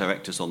non-independent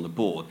directors on the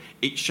board,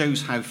 it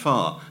shows how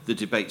far the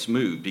debates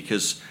move,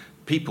 because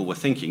people were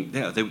thinking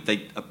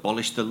they'd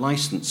abolish the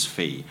licence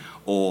fee,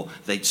 or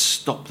they'd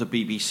stop the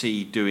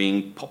BBC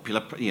doing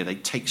popular,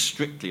 they'd take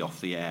Strictly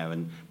off the air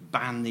and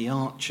ban the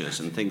Archers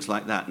and things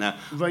like that. Now,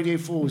 Radio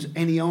 4's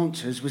Any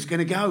Answers was going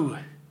to go.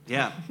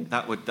 Yeah,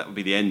 that would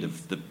be the end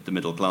of the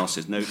middle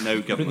classes. No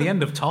government. The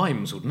end of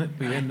times, wouldn't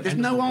it? There's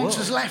no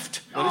answers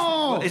left.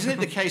 Well, isn't it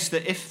the case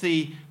that if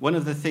one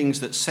of the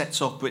things that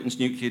sets off Britain's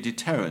nuclear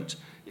deterrent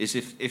is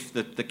if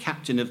the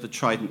captain of the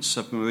Trident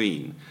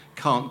submarine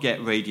can't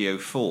get Radio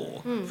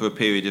 4 for a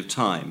period of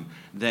time,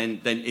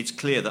 then it's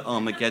clear that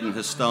Armageddon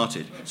has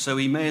started. So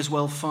he may as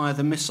well fire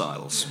the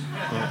missiles.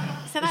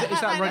 Yeah. So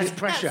that's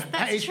pressure.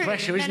 That is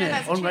pressure, isn't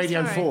it, on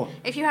Radio 4?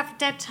 If you have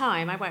dead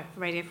time, I work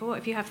for Radio 4,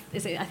 if you have,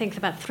 I think,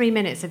 about 3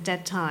 minutes of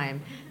dead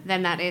time,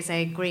 then that is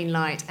a green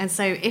light. And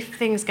so if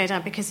things go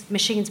down, because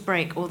machines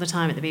break all the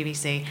time at the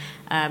BBC,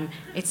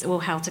 it's all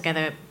held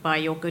together by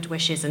your good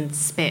wishes and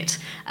spit.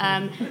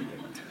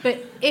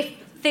 But if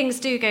things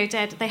do go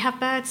dead, they have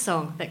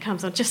birdsong that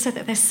comes on, just so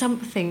that there's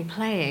something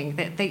playing,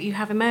 that you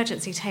have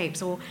emergency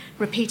tapes or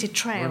repeated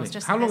trails. Really?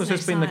 Just How long has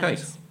this been the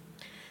silence. case?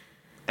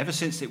 Ever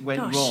since it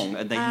went wrong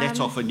and they let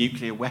off a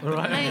nuclear weapon.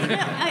 Right.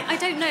 I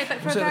don't know, but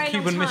for a very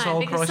long time,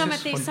 because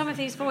crisis? some of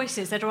these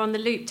voices that are on the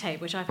loop tape,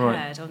 which I've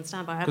heard on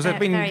standby, are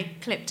very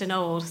clipped and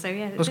old. So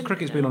yeah, because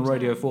cricket's been on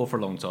Radio 4 for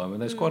a long time,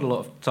 and there's quite a lot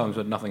of times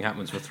when nothing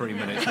happens for 3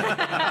 minutes.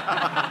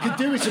 Could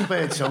do with some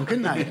birdsong,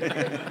 couldn't they?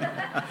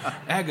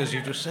 Aggers,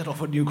 you just set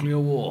off a nuclear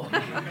war.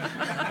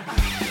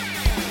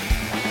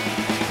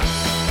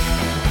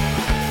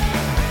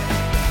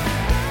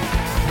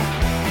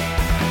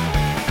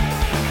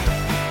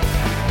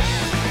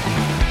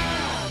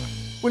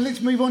 Well,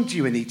 let's move on to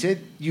you, Anita.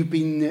 You've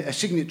been a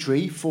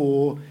signatory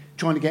for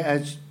trying to get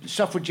a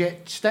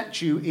suffragette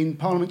statue in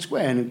Parliament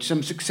Square, and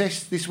some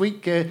success this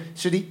week.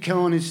 Sadiq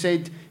Khan has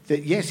said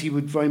that, yes, he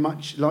would very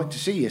much like to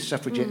see a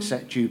suffragette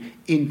statue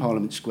in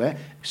Parliament Square,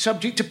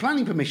 subject to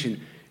planning permission.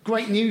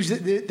 Great news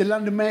that the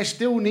London Mayor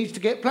still needs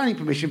to get planning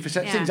permission for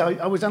such things.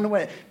 I was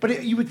unaware.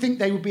 But you would think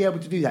they would be able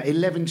to do that.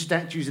 11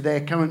 statues are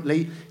there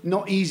currently.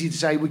 Not easy to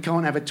say, we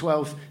can't have a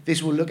 12th,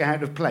 this will look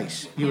out of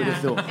place, you would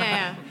have thought.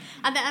 Yeah.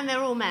 And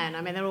they're all men.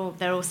 I mean,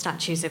 they're all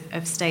statues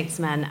of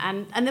statesmen.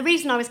 And the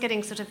reason I was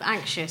getting sort of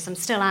anxious, and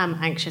still am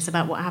anxious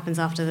about what happens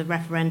after the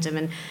referendum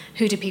and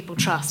who do people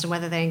trust and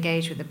whether they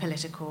engage with the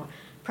political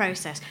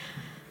process.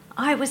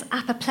 I was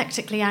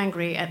apoplectically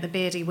angry at the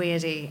beardy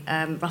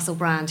weirdy Russell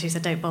Brand, who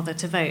said don't bother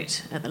to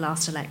vote at the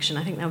last election.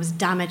 I think that was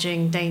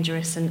damaging,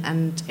 dangerous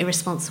and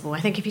irresponsible.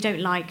 I think if you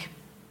don't like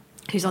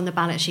who's on the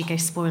ballot sheet, go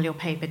spoil your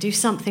paper. Do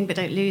something, but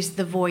don't lose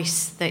the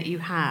voice that you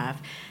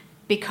have.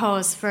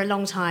 Because for a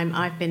long time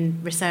I've been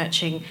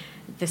researching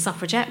the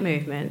suffragette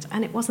movement,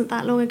 and it wasn't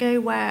that long ago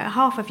where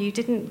half of you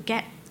didn't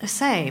get a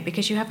say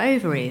because you have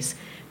ovaries,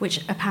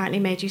 which apparently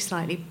made you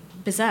slightly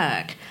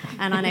berserk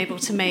and unable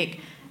to make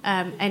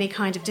any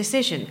kind of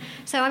decision.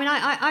 So, I mean,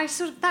 I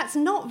sort of, that's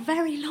not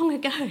very long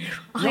ago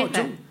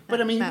either. But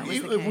I mean,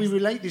 if we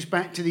relate this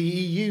back to the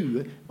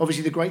EU,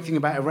 obviously the great thing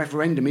about a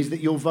referendum is that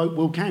your vote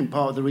will count.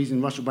 Part of the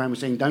reason Russell Brand was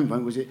saying don't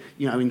vote was that,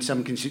 in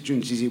some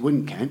constituencies it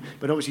wouldn't count.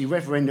 But obviously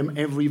referendum,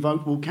 every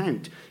vote will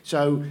count.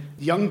 So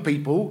young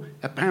people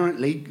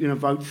apparently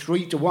vote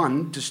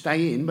 3-1 to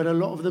stay in, but a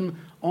lot of them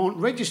aren't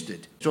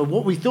registered. So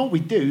what we thought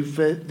we'd do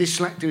for this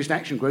Slack Tourist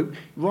Action Group,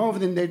 rather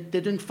than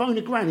they're doing phone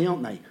a granny,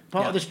 aren't they?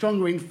 Part of the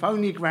Stronger In,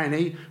 phone your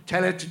granny,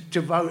 tell her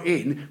to vote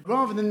in.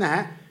 Rather than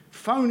that,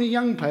 phone a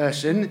young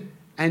person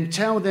and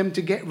tell them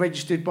to get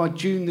registered by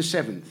June the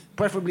 7th.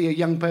 Preferably a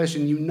young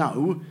person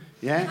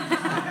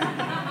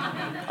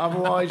yeah?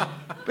 Otherwise...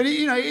 But,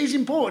 it is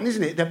important,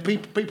 isn't it, that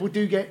people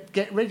do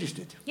get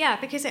registered? Yeah,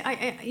 because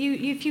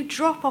if you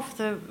drop off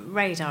the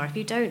radar, if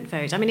you don't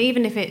vote, I mean,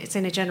 even if it's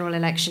in a general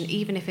election,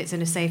 even if it's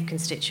in a safe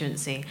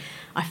constituency,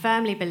 I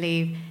firmly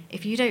believe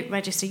if you don't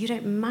register, you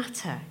don't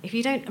matter. If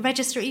you don't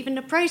register even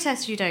a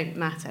protest, you don't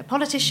matter.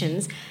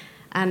 Politicians,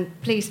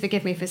 and please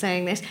forgive me for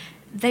saying this,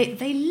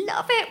 they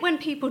love it when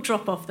people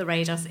drop off the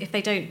radar if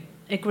they don't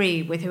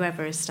agree with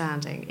whoever is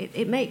standing.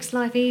 It makes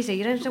life easier.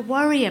 You don't have to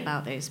worry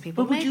about those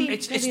people. But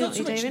it's not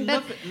so much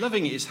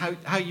loving it, it's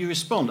how you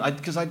respond.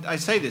 Because I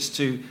say this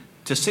to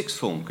sixth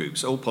form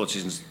groups. All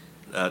politicians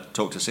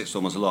talk to sixth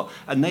formers a lot,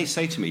 and they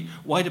say to me,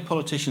 why do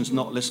politicians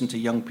not listen to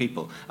young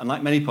people? And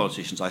like many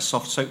politicians, I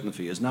soft-soap them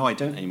for years. Now I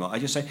don't anymore. I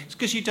just say, it's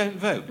because you don't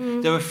vote.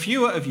 There are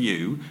fewer of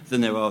you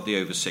than there are of the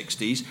over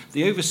 60s.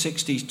 The over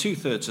 60s,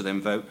 2/3 of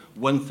them vote,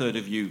 1/3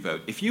 of you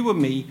vote. If you were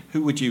me,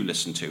 who would you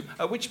listen to?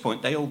 At which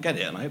point they all get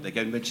it, and I hope they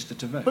go and register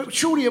to vote. But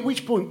surely at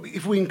which point,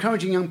 if we're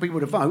encouraging young people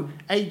to vote,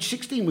 age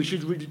 16, we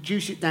should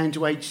reduce it down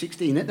to age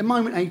 16. At the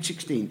moment, age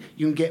 16,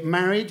 you can get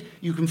married,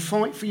 you can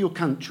fight for your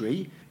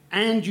country,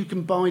 and you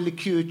can buy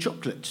liqueur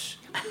chocolates.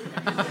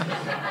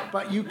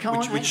 But you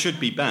can't... Which should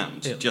be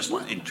banned,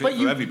 for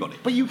everybody.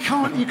 But you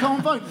can't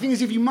vote. The thing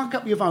is, if you muck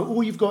up your vote,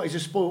 all you've got is a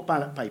spoilt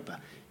ballot paper.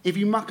 If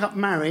you muck up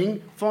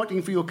marrying,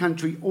 fighting for your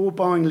country, or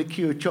buying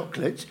liqueur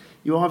chocolates,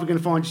 you're either going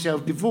to find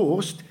yourself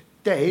divorced,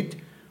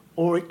 dead,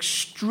 or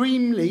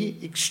extremely,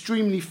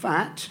 extremely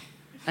fat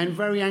and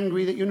very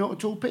angry that you're not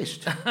at all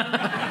pissed.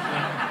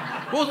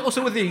 Well,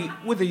 also with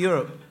the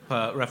Europe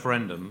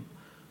referendum,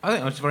 I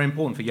think it's very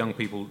important for young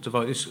people to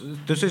vote. It's a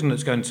decision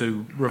that's going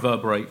to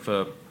reverberate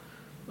for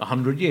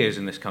 100 years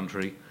in this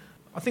country.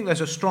 I think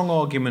there's a strong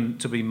argument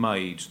to be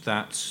made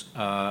that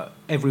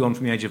everyone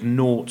from the age of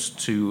 0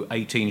 to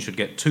 18 should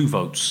get 2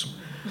 votes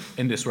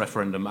in this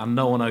referendum, and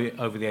no one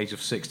over the age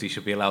of 60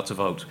 should be allowed to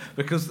vote,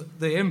 because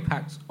the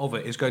impact of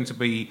it is going to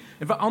be...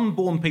 In fact,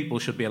 unborn people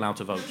should be allowed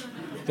to vote.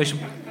 They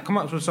should come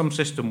up with some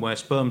system where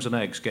sperms and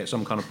eggs get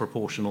some kind of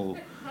proportional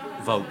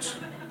vote.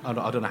 I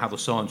don't know how the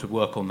science would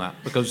work on that,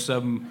 because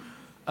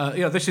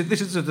this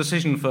is a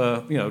decision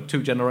for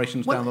 2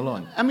 generations down the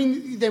line. I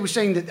mean, they were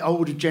saying that the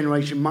older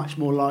generation much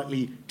more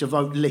likely to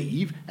vote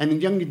leave, and the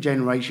younger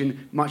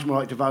generation much more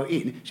likely to vote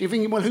in. So you're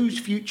thinking, well, whose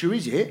future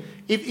is it?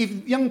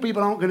 If young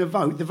people aren't going to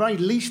vote, the very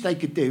least they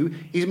could do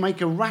is make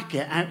a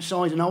racket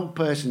outside an old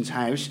person's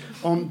house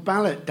on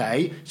ballot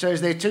day, so as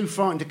they're too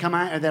frightened to come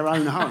out of their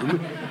own home,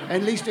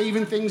 at least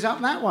even things up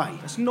that way.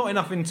 There's not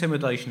enough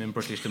intimidation in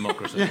British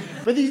democracy.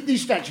 But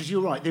these statues,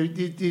 you're right,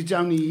 there's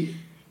only...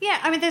 Yeah,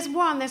 I mean, there's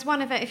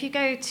one of it. If you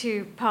go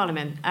to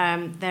Parliament,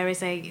 there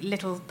is a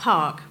little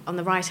park on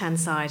the right-hand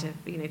side of,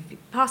 if you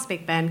pass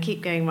Big Ben,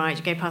 keep going right,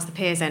 you go past the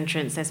Piers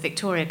entrance, there's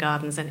Victoria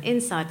Gardens, and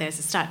inside there's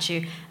a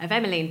statue of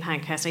Emmeline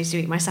Pankhurst. I used to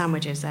eat my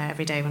sandwiches there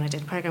every day when I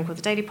did a programme called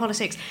The Daily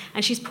Politics,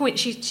 and she's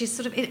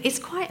sort of, it's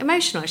quite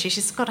emotional, actually.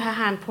 She's got her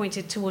hand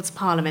pointed towards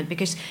Parliament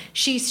because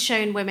she's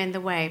shown women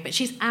the way, but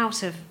she's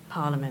out of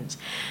Parliament.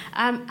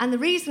 And the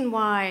reason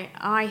why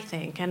I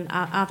think, and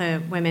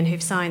other women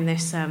who've signed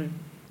this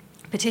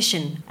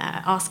petition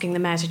asking the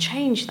mayor to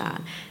change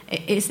that,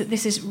 is that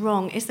this is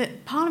wrong, is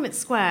that Parliament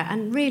Square,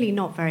 and really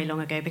not very long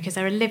ago, because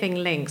there are living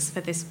links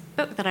for this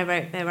book that I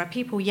wrote, there are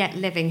people yet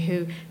living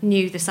who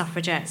knew the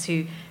suffragettes,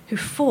 who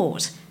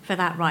fought for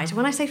that right. And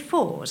when I say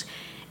fought,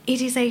 it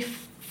is a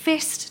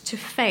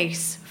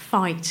fist-to-face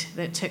fight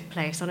that took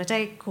place on a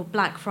day called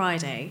Black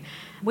Friday.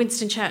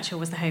 Winston Churchill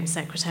was the Home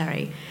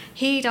Secretary.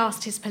 He'd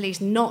asked his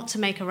police not to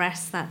make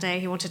arrests that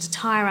day. He wanted to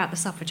tire out the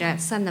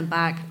suffragettes, send them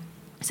back,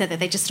 so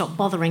that they just stopped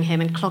bothering him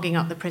and clogging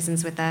up the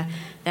prisons with their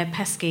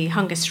pesky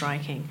hunger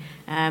striking.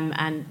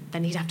 And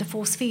then he'd have to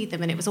force feed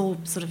them, and it was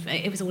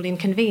all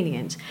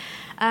inconvenient.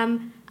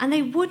 And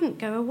they wouldn't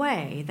go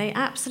away. They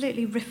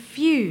absolutely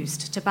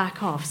refused to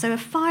back off. So a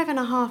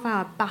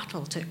 5.5-hour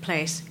battle took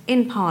place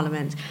in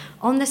Parliament,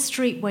 on the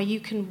street where you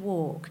can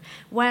walk,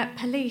 where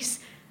police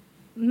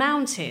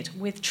mounted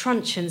with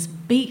truncheons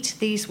beat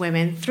these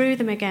women, threw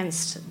them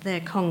against the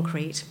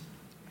concrete,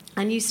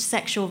 and used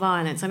sexual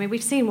violence. I mean,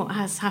 we've seen what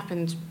has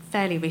happened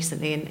fairly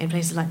recently in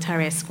places like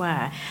Tahrir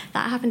Square.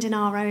 That happened in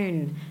our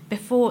own.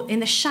 Before, in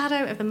the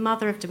shadow of the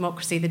mother of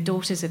democracy, the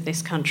daughters of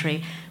this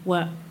country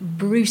were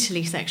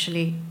brutally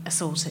sexually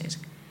assaulted.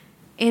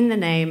 in the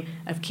name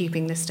of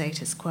keeping the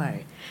status quo.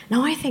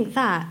 Now, I think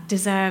that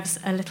deserves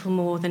a little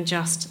more than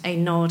just a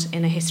nod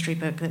in a history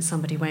book that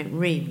somebody won't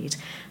read.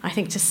 I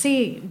think to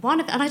see one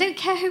of, and I don't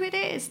care who it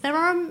is, there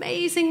are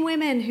amazing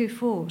women who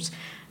fought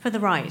for the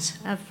right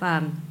of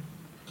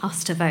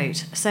us to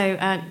vote. So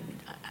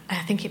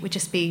I think it would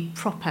just be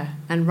proper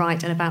and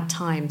right and about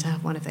time to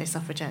have one of those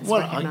suffragettes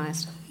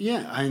recognised.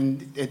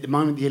 And at the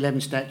moment, the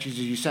 11 statues,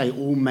 as you say,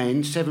 all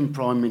men, 7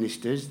 prime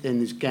ministers. Then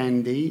there's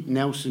Gandhi,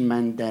 Nelson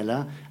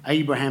Mandela,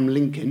 Abraham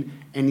Lincoln,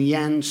 and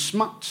Jan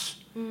Smuts.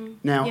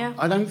 Now,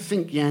 I don't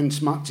think Jan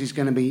Smuts is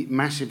going to be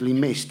massively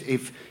missed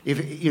if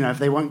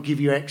they won't give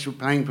you extra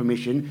playing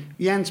permission.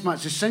 Jan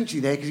Smuts is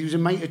essentially there because he was a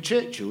mate of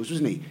Churchill's,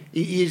 wasn't he?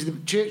 He is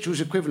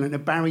Churchill's equivalent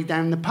of Barry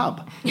down the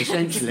pub,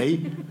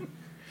 essentially.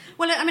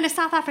 Well, I mean, a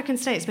South African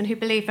statesman who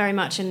believed very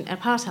much in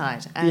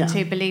apartheid and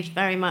who believed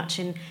very much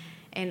in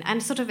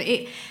and sort of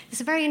it's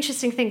a very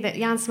interesting thing that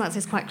Jan Smuts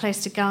is quite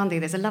close to Gandhi.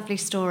 There's a lovely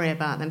story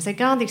about them. So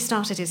Gandhi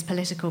started his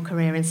political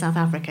career in South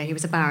Africa. He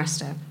was a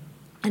barrister.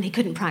 And he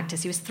couldn't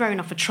practice. He was thrown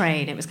off a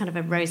train. It was kind of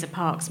a Rosa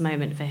Parks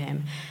moment for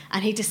him.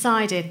 And he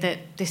decided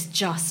that this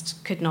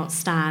just could not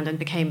stand and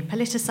became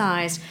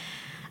politicised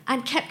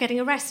and kept getting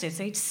arrested.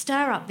 So he'd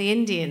stir up the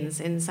Indians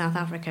in South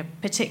Africa,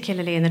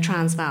 particularly in the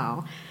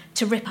Transvaal,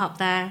 to rip up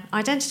their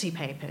identity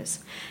papers.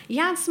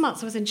 Jan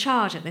Smuts was in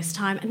charge at this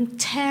time and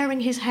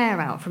tearing his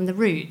hair out from the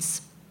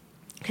roots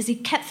because he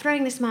kept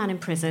throwing this man in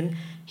prison.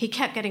 He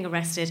kept getting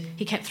arrested.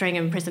 He kept throwing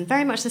him in prison.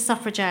 Very much the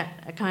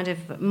suffragette kind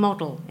of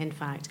model, in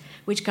fact,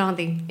 which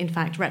Gandhi, in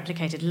fact,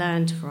 replicated,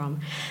 learned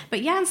from.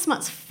 But Jan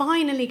Smuts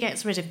finally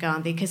gets rid of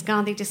Gandhi because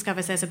Gandhi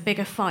discovers there's a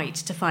bigger fight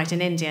to fight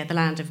in India, the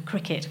land of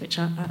cricket, which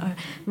I'm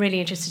really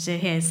interested to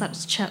hear,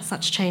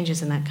 such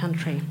changes in that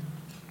country.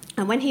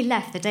 And when he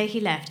left, the day he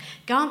left,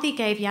 Gandhi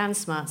gave Jan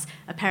Smuts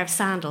a pair of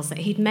sandals that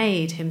he'd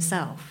made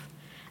himself.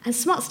 And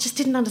Smuts just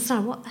didn't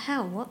understand, what the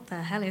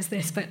hell is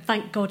this? But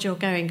thank God you're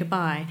going,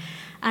 goodbye.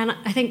 And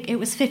I think it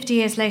was 50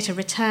 years later,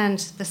 returned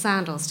the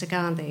sandals to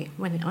Gandhi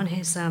on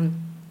his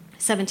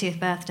 70th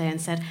birthday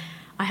and said,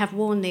 I have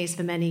worn these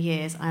for many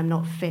years. I am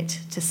not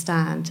fit to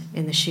stand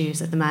in the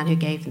shoes of the man who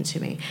gave them to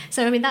me.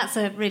 So, I mean, that's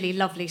a really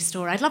lovely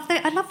story. I'd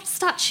love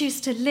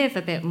statues to live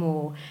a bit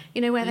more,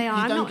 where they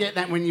are. You don't get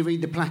that when you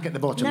read the plaque at the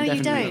bottom. No,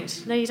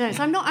 definitely. you don't.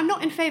 So I'm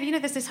not in favour.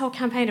 There's this whole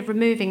campaign of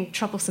removing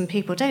troublesome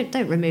people. Don't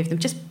remove them.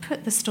 Just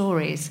put the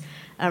stories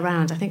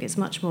around. I think it's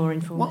much more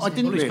informative. Well, I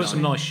didn't put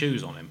some nice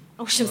shoes on him.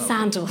 Oh, some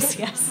sandals,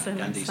 yes.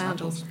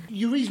 Sandals.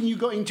 The reason you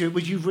got into it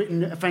was you've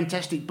written a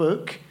fantastic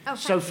book,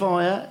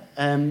 Sophia.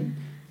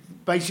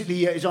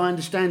 Basically, as I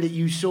understand it,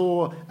 you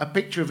saw a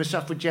picture of a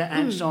suffragette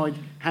outside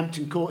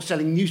Hampton Court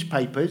selling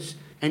newspapers,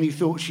 and you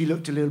thought she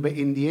looked a little bit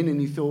Indian,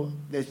 and you thought,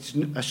 there's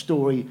a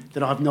story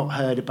that I've not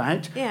heard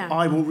about. Yeah.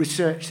 I will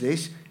research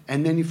this.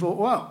 And then you thought,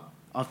 well,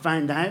 I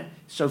found out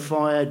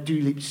Sophia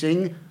Duleep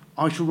Singh,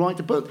 I shall write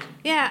a book.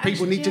 Yeah,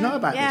 People need to know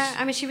about this. Yeah,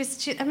 I mean, she was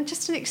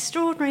just an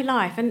extraordinary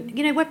life. And,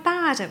 we're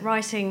bad at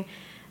writing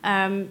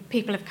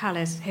people of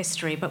colour's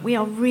history, but we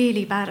are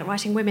really bad at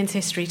writing women's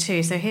history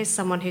too. So here's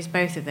someone who's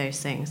both of those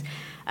things.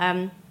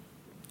 In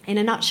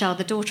a nutshell,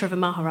 the daughter of a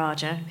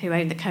Maharaja who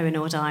owned the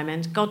Kohinoor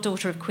diamond,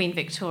 goddaughter of Queen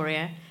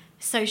Victoria,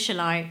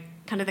 socialite,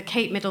 kind of the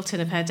Kate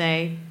Middleton of her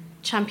day,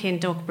 champion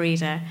dog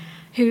breeder,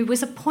 who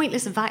was a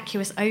pointless,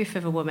 vacuous oaf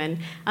of a woman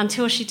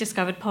until she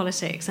discovered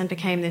politics and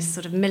became this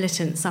sort of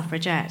militant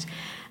suffragette.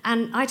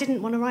 And I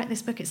didn't want to write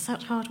this book. It's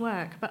such hard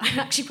work. But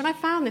actually, when I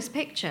found this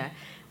picture,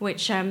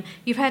 which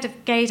you've heard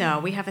of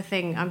Gaydar, we have a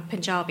thing, I'm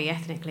Punjabi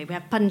ethnically, we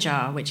have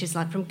Punjar, which is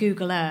like from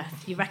Google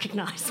Earth, you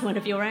recognise one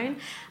of your own.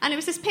 And it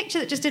was this picture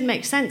that just didn't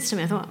make sense to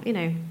me. I thought,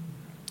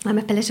 I'm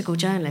a political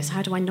journalist,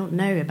 how do I not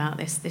know about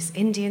this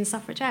Indian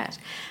suffragette?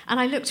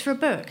 And I looked for a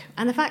book,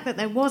 and the fact that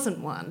there wasn't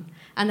one,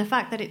 and the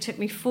fact that it took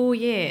me 4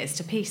 years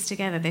to piece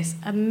together this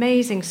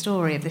amazing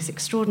story of this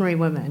extraordinary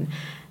woman.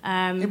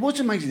 It was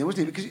amazing,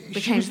 wasn't it?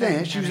 Because she was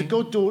there, she was a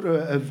goddaughter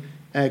of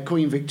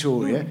Queen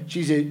Victoria.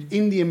 She's an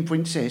Indian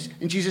princess,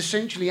 and she's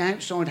essentially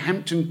outside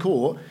Hampton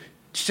Court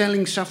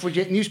selling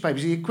suffragette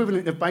newspapers, the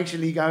equivalent of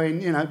basically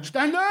going,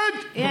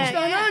 standard!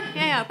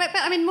 Yeah. But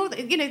I mean, more,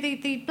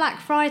 the Black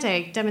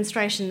Friday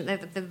demonstration,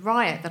 the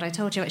riot that I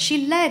told you about,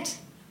 she led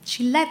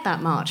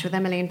that march with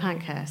Emmeline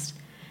Pankhurst.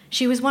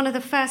 She was one of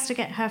the first to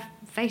get her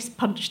face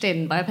punched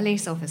in by a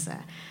police officer.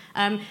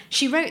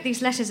 She wrote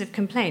these letters of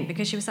complaint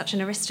because she was such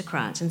an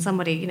aristocrat and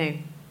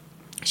somebody,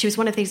 she was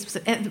one of these...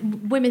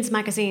 women's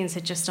magazines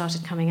had just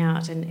started coming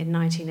out in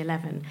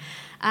 1911.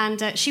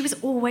 And she was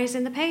always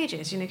in the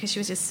pages, because she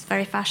was this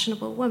very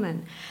fashionable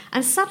woman.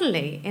 And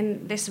suddenly,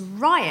 in this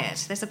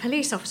riot, there's a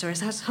police officer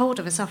who has hold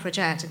of a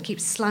suffragette and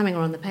keeps slamming her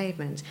on the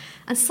pavement.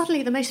 And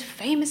suddenly, the most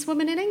famous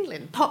woman in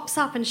England pops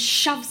up and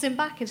shoves him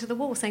back into the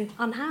wall, saying,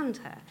 unhand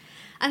her.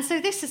 And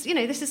so this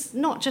is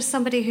not just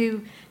somebody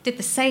who did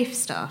the safe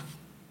stuff,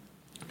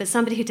 but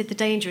somebody who did the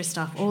dangerous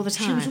stuff all the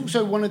time. She was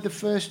also one of the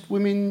first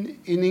women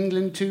in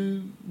England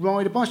to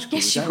ride a bicycle.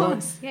 Yes, she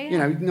was. Right?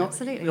 Yeah,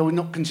 absolutely.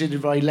 Not considered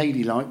very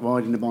ladylike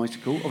riding a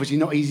bicycle. Obviously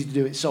not easy to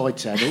do it side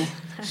saddle.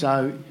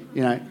 So,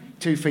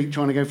 2 feet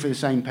trying to go for the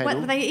same pedal.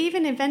 Well, they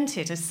even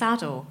invented a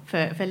saddle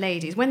for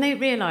ladies. When they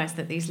realised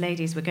that these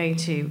ladies were going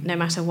to, no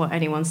matter what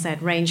anyone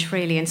said, range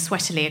freely and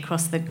sweatily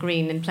across the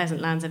green and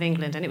pleasant lands of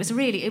England, and it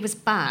was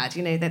bad,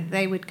 that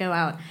they would go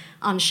out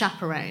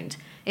unchaperoned.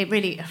 It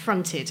really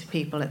affronted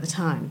people at the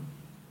time.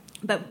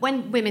 But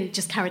when women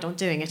just carried on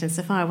doing it, and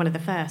Sophia, one of the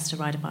first to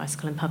ride a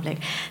bicycle in public,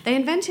 they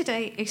invented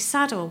a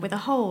saddle with a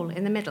hole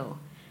in the middle,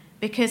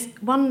 because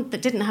one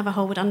that didn't have a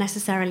hole would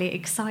unnecessarily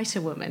excite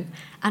a woman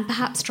and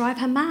perhaps drive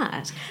her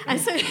mad. And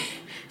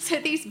so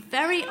these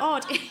very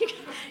odd,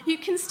 you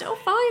can still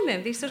find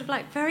them, these sort of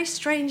like very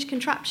strange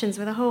contraptions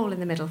with a hole in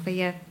the middle for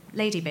your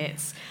lady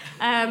bits,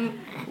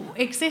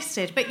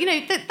 existed. But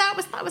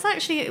that was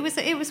actually it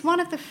was one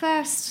of the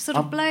first sort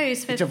of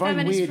blows for feminist freedom. It's a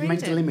very weird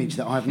mental image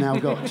that I've now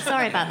got.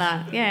 Sorry about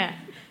that. Yeah,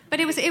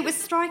 but it was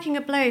striking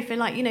a blow for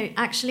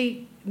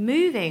actually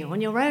moving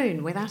on your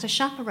own without a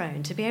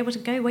chaperone, to be able to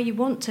go where you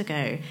want to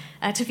go,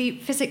 to be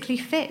physically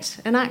fit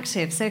and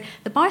active. So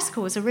the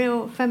bicycle was a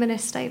real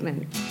feminist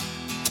statement.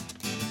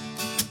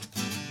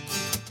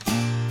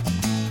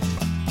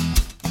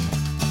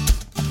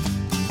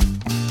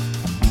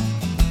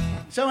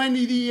 So,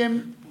 Andy,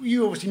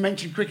 you obviously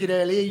mentioned cricket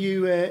earlier.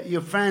 You're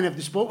a fan of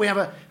the sport. We have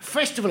a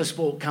festival of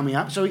sport coming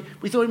up, so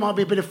we thought it might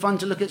be a bit of fun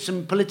to look at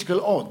some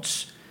political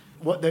odds,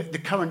 what the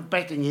current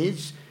betting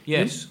is.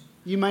 Yes.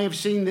 You may have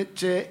seen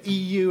that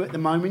EU at the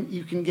moment,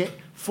 you can get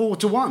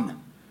 4-1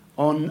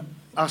 on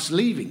us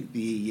leaving the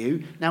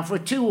EU. Now, for a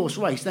 2-horse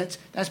race,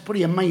 that's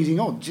pretty amazing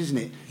odds, isn't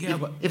it? Yeah,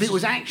 if it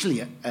was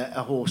actually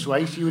a horse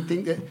race, you would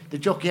think that the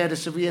jockey had a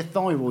severe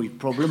thyroid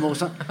problem or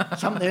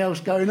something else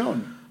going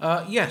on.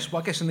 Yes,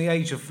 well, I guess in the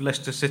age of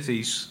Leicester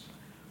City's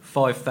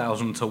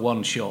 5,000 to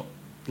 1 shot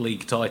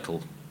league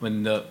title,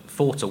 when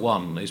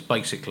 4-1 is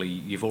basically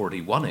you've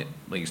already won it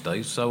these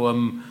days. So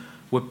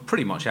we're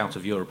pretty much out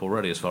of Europe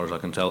already, as far as I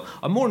can tell.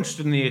 I'm more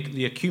interested in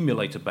the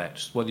accumulator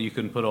bets, whether you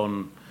can put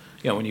on,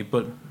 when you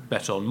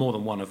bet on more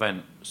than one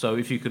event. So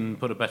if you can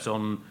put a bet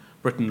on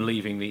Britain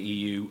leaving the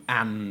EU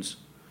and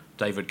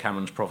David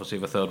Cameron's prophecy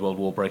of a Third World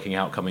War breaking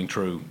out coming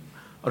true,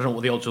 I don't know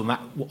what the odds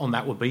on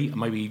that would be.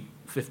 Maybe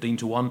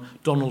 15-1.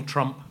 Donald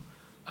Trump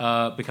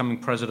becoming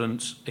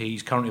president,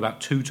 he's currently about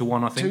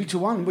 2-1, I think.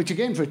 2-1, which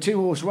again for a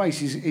 2-horse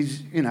race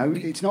is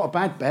it's not a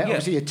bad bet. Yeah.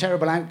 Obviously a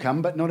terrible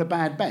outcome, but not a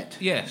bad bet.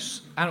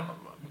 Yes,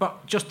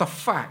 but just the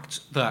fact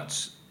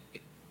that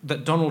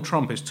Donald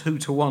Trump is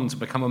 2-1 to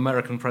become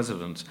American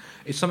president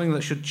is something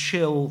that should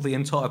chill the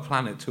entire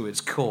planet to its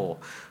core.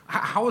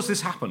 How has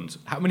this happened?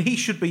 I mean, he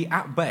should be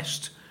at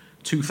best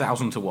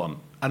 2,000-1,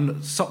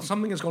 and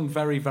something has gone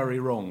very, very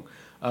wrong.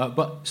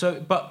 But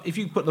if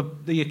you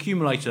put the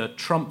accumulator,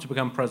 Trump to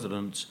become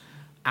president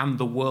and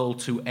the world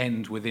to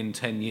end within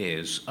 10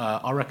 years,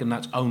 I reckon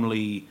that's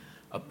only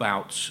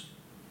about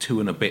 2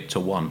 and a bit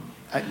to 1.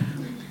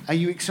 Are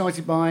you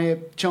excited by a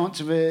chance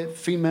of a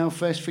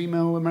first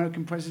female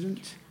American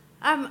president?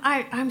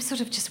 I'm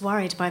sort of just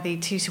worried by the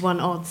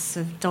 2-1 odds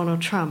of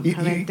Donald Trump. You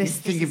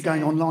think of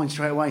going online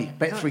straight away,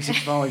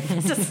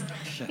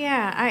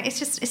 Bet365.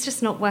 It's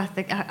just not worth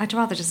it. I'd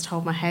rather just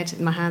hold my head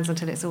in my hands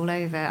until it's all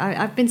over.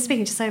 I've been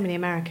speaking to so many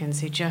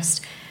Americans who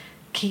just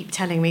keep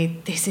telling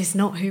me this is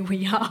not who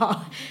we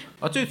are.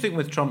 I do think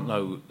with Trump,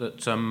 though,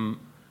 that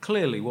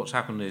clearly what's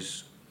happened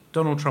is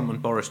Donald Trump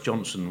and Boris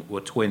Johnson were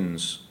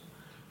twins,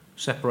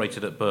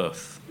 separated at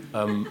birth.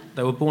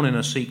 They were born in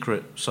a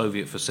secret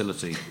Soviet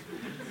facility.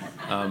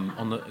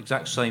 On the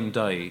exact same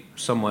day,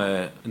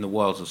 somewhere in the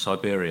wilds of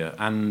Siberia,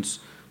 and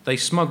they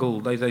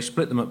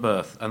split them at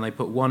birth, and they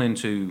put one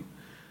into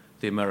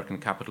the American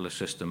capitalist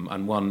system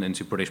and one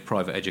into British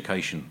private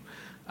education,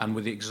 and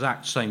with the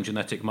exact same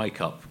genetic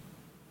makeup,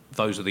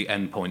 those are the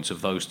endpoints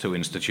of those two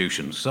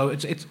institutions. So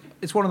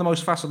it's one of the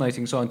most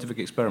fascinating scientific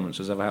experiments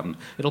that's ever happened.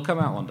 It'll come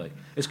out one day.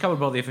 It's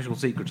covered by the Official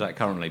Secrets Act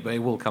currently, but it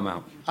will come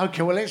out.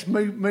 Okay, well, let's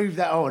move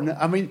that on.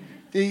 I mean,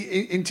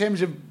 in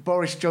terms of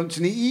Boris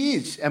Johnson, he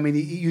is. I mean,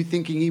 you're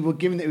thinking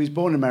given that he was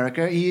born in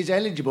America, he is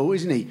eligible,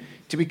 isn't he,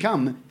 to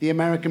become the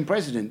American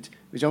president,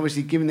 which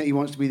obviously, given that he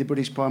wants to be the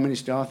British Prime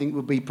Minister, I think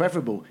would be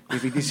preferable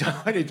if he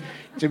decided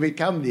to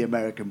become the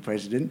American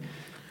president.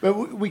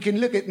 But we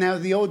can look at now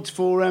the odds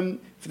for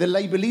the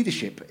Labour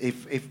leadership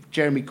if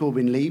Jeremy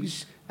Corbyn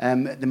leaves.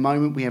 At the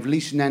moment, we have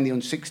Lisa Nandy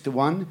on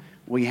 6-1.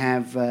 We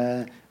have,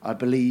 I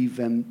believe,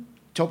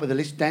 top of the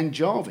list, Dan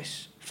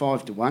Jarvis,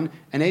 5-1,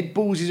 and Ed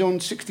Balls is on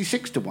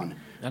 66-1.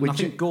 And I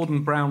think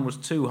Gordon Brown was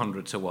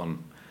 200-1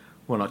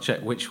 when I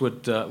checked, which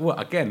would,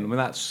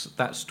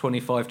 that's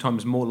 25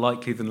 times more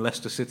likely than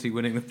Leicester City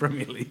winning the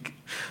Premier League.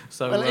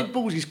 So, Ed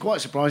Balls is quite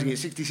surprising at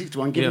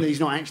 66-1, given that he's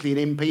not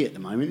actually an MP at the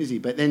moment, is he?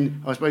 But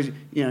then I suppose,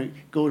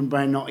 Gordon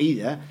Brown not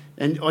either.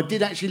 And I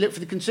did actually look for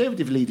the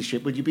Conservative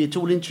leadership. Would you be at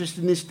all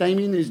interested in this,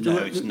 Damien? No.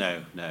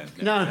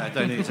 I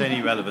don't think it's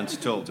any relevance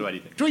at all to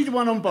anything.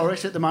 3-1 on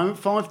Boris at the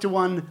moment,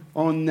 5-1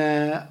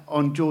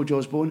 on George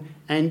Osborne.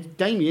 And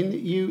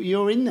Damien,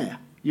 you're in there.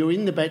 You're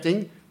in the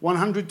betting.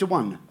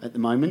 100-1 at the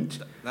moment.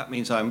 That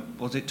means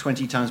was it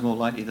 20 times more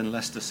likely than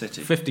Leicester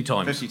City? 50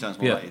 times. 50 times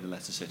more likely than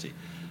Leicester City.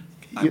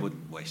 I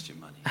wouldn't waste your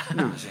money.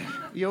 No.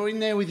 You're in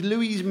there with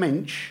Louise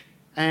Mensch,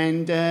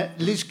 and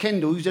Liz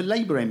Kendall, who's a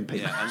Labour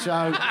MP. Yeah,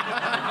 so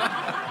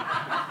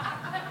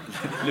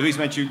Louise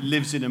Medju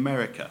lives in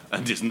America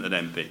and isn't an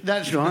MP.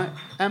 That's right.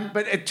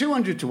 But at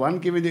 200 to 1,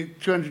 given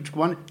it 200 to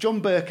 1,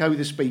 John Bercow,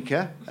 the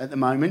Speaker, at the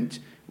moment.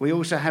 We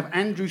also have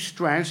Andrew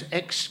Strauss,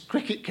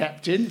 ex-cricket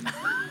captain,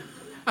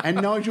 and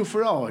Nigel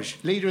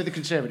Farage, leader of the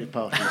Conservative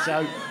Party.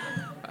 So,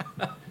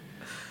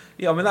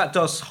 yeah, I mean, that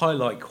does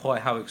highlight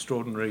quite how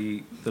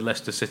extraordinary the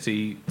Leicester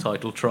City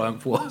title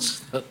triumph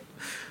was.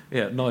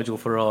 Yeah, Nigel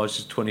Farage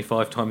is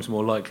 25 times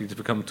more likely to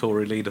become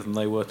Tory leader than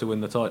they were to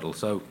win the title.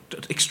 So,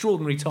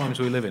 extraordinary times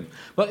we live in.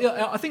 But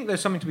yeah, I think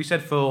there's something to be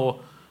said for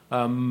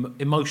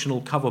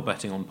emotional cover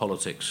betting on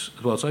politics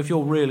as well. So if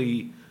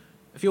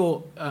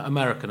you're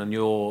American and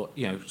you're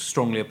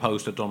strongly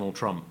opposed to Donald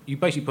Trump, you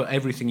basically put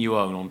everything you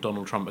own on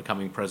Donald Trump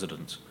becoming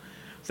president.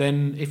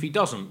 Then if he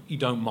doesn't, you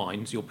don't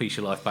mind. You'll piece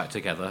your life back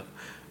together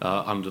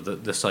under the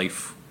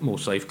more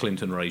safe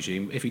Clinton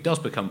regime. If he does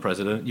become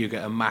president, you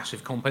get a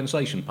massive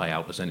compensation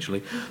payout,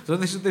 essentially. So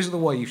this is the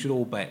way you should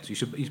all bet. You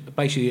should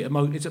basically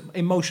it's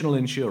emotional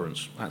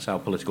insurance. That's how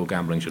political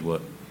gambling should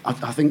work. I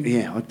think,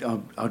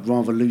 I'd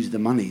rather lose the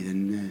money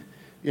than...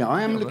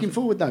 I am looking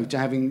forward, though, to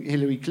having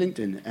Hillary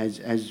Clinton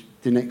as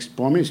the next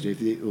Prime Minister,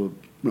 or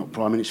not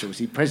Prime Minister,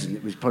 obviously President.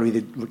 It was probably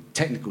the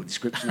technical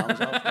description I was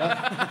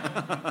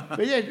after.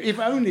 But yeah, if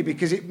only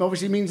because it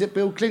obviously means that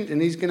Bill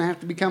Clinton is going to have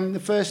to become the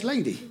First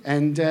Lady.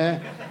 And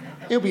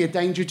he'll be a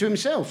danger to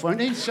himself,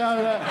 won't he? So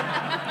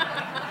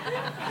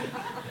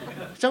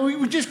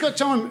we've just got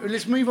time.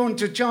 Let's move on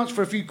to a chance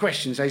for a few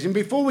questions, ladies. And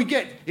before we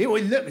get...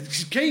 Look,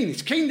 it's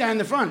keen down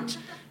the front.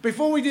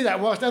 Before we do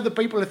that, whilst other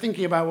people are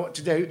thinking about what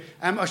to do,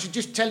 I should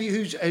just tell you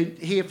who's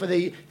here for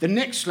the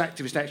next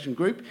Slacktivist Action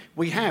Group.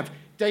 We have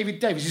David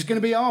Davis. It's going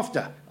to be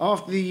after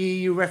the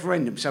EU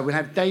referendum. So we'll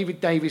have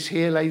David Davis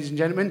here, ladies and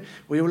gentlemen.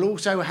 We will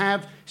also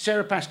have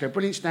Sarah Pascoe,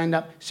 brilliant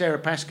stand-up, Sarah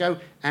Pascoe,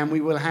 and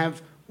we will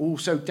have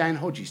also Dan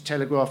Hodges,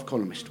 Telegraph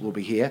columnist, will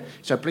be here.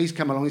 So please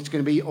come along. It's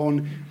going to be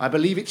on, I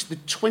believe it's the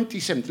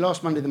 27th,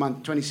 last Monday of the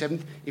month,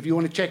 27th. If you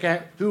want to check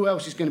out who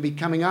else is going to be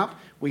coming up,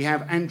 we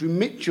have Andrew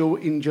Mitchell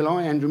in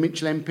July, Andrew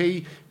Mitchell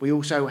MP. We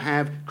also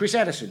have Chris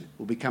Addison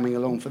will be coming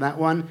along for that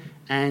one.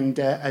 And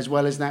as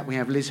well as that, we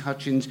have Liz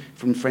Hutchins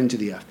from Friends of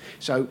the Earth.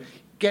 So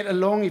get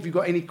along. If you've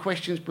got any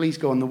questions, please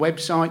go on the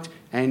website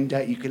and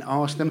you can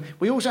ask them.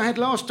 We also had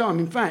last time,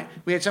 in fact,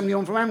 we had somebody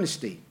on from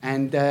Amnesty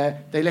and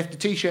they left a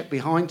T-shirt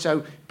behind.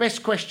 So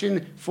best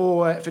question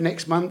for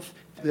next month,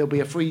 there'll be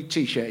a free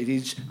T-shirt. It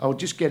is, I'll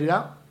just get it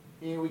up.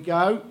 Here we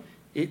go.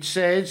 It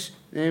says,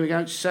 there we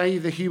go,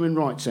 Save the Human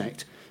Rights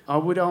Act. I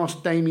would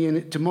ask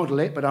Damien to model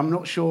it, but I'm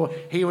not sure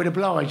he would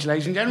oblige,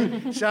 ladies and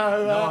gentlemen.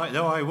 So,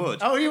 no, I would.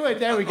 Oh, you would?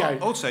 There we go.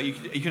 Also, you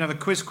can have a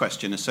quiz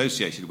question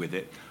associated with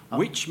it. Oh.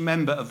 Which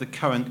member of the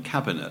current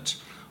cabinet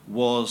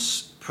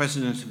was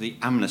president of the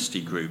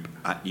Amnesty Group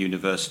at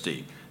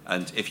university?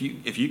 And if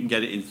you can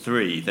get it in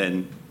 3,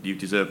 then you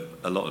deserve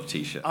a lot of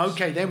T-shirts.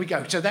 OK, there we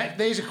go. So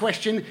there's a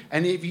question,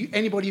 and if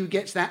anybody who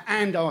gets that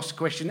and asks a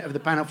question of the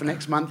panel for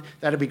next month,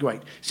 that'd be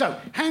great. So,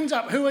 hands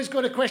up, who has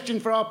got a question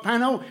for our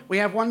panel? We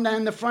have one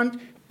down the front.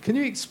 Can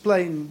you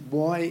explain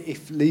why,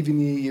 if leaving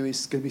the EU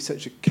is going to be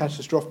such a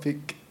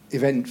catastrophic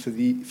event for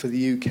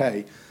the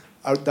UK,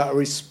 that a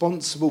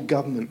responsible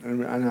government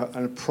and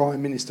a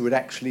Prime Minister would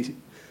actually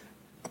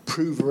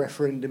approve a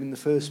referendum in the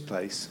first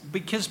place?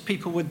 Because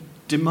people were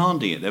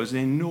demanding it. There was an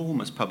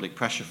enormous public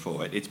pressure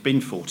for it. It's been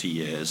 40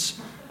 years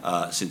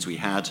since we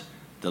had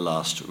the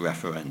last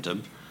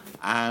referendum,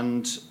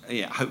 and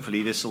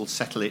hopefully this will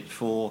settle it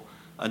for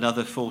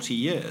another 40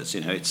 years.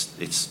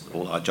 It's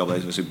all our job,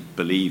 those of us who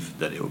believe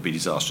that it would be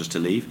disastrous to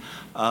leave,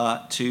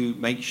 to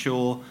make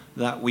sure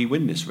that we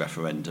win this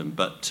referendum.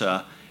 But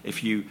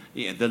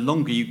the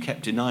longer you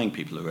kept denying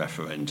people a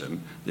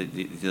referendum,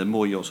 the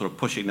more you're sort of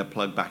pushing the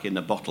plug back in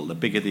the bottle, the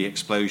bigger the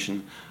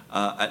explosion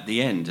at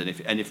the end.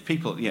 And if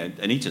people,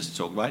 Anita's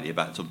talked rightly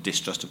about sort of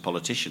distrust of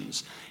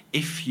politicians.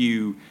 If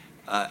you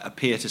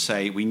appear to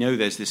say, we know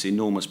there's this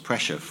enormous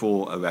pressure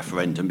for a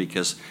referendum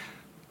because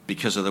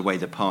of the way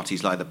the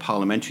parties like the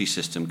parliamentary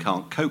system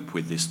can't cope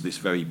with this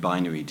very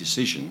binary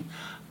decision,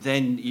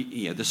 then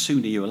the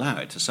sooner you allow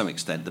it to some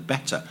extent, the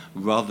better,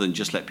 rather than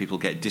just let people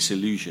get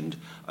disillusioned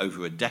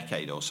over a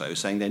decade or so,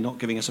 saying they're not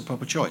giving us a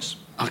proper choice.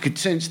 I could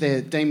sense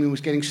there Damien was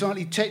getting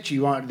slightly tetchy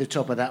right at the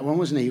top of that one,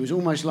 wasn't he? It was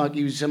almost like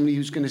he was somebody who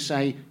was going to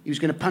say he was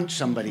going to punch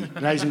somebody,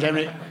 ladies and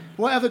gentlemen.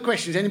 What other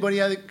questions? Anybody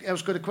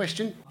else got a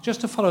question?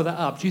 Just to follow that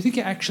up, do you think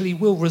it actually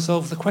will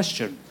resolve the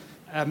question?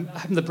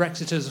 Haven't the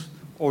Brexiters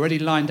already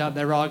lined out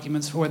their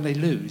arguments for when they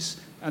lose,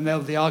 and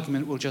the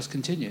argument will just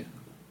continue?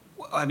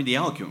 I mean, the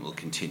argument will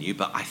continue,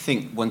 but I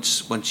think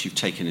once you've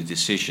taken a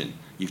decision,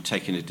 you've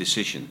taken a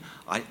decision.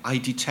 I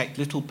detect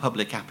little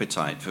public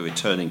appetite for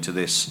returning to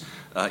this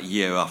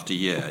year after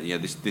year.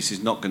 This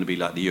is not going to be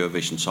like the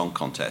Eurovision Song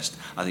Contest.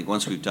 I think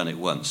once we've done it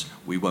once,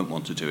 we won't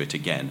want to do it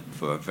again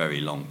for a very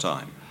long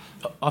time.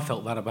 I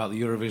felt that about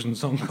the Eurovision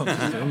Song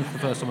Contest the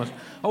first time.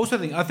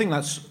 I think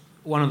that's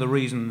one of the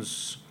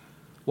reasons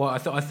why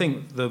I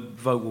think the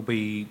vote will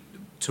be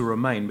to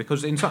remain,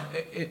 because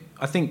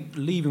I think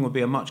leaving would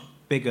be a much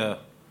bigger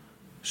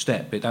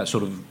step. That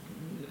sort of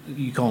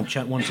you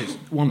can't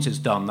once it's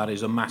done. That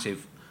is a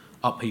massive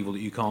upheaval that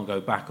you can't go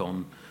back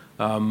on.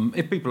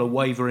 If people are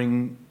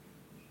wavering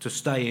to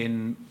stay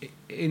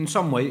in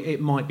some way,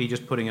 it might be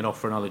just putting it off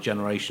for another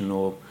generation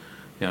or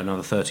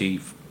another 30,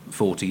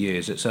 40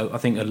 years. It's I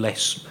think a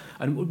less,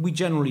 and we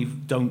generally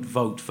don't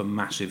vote for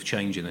massive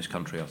change in this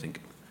country, I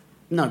think.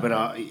 No, but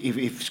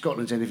if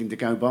Scotland's anything to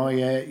go by,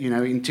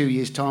 in 2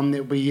 years' time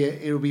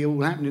it'll be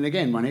all happening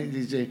again, won't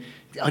it?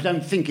 I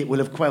don't think it will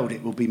have quelled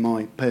it. Will be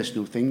my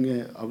personal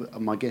thing,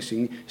 my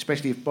guessing,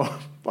 especially if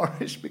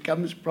Boris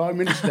becomes Prime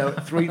Minister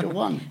at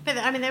 3-1. But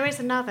there is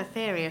another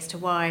theory as to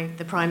why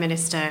the Prime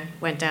Minister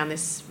went down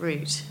this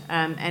route,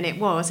 and it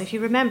was, if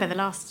you remember, the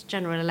last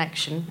general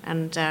election,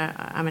 and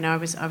I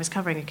was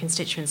covering a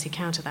constituency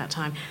count at that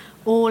time.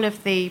 All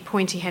of the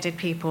pointy-headed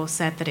people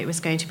said that it was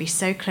going to be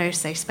so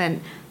close. They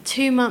spent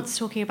 2 months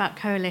talking about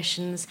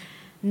coalitions.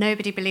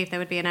 Nobody believed there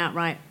would be an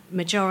outright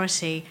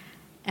majority,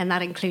 and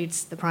that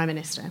includes the Prime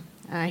Minister.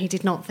 He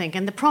did not think.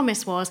 And the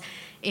promise was,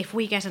 if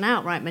we get an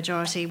outright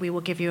majority, we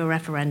will give you a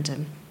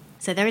referendum.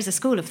 So there is a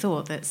school of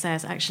thought that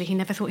says, actually, he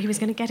never thought he was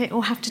going to get it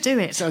or have to do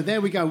it. So there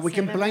we go. We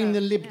can blame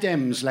the Lib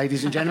Dems,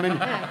 ladies and gentlemen.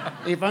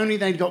 If only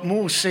they'd got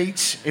more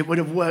seats, it would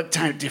have worked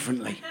out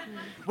differently.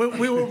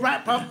 We will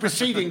wrap up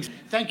proceedings.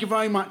 Thank you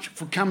very much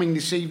for coming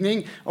this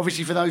evening.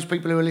 Obviously, for those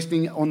people who are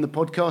listening on the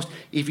podcast,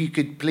 if you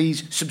could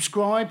please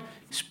subscribe,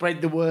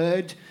 spread the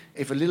word.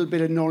 If a little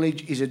bit of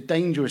knowledge is a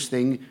dangerous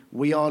thing,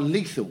 we are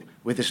lethal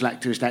with the Slack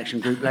Tourist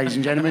Action Group, ladies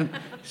and gentlemen.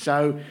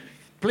 So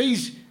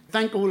please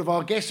thank all of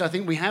our guests. I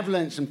think we have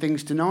learnt some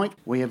things tonight.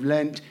 We have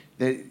learnt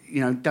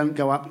that, don't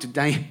go up to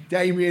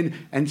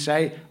Damien and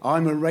say,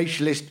 I'm a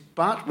racialist,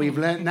 but we've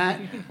learnt that.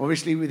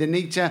 Obviously, with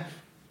Anita,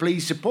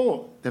 please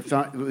support the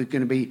fact that we're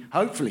going to be,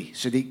 hopefully,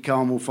 Sadiq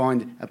Khan will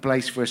find a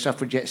place for a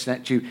suffragette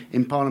statue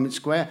in Parliament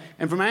Square.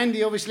 And from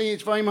Andy, obviously,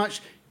 it's very much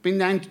been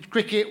down to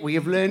cricket. We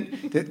have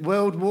learnt that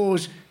world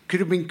wars could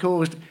have been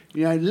caused,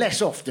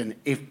 less often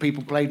if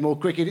people played more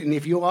cricket. And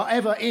if you are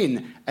ever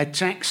in a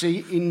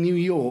taxi in New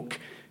York,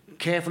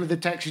 careful of the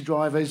taxi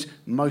drivers.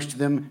 Most of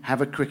them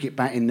have a cricket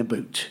bat in the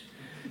boot.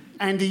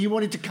 Andy, you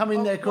wanted to come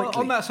in there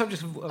quickly. On that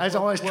subject, as I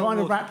was trying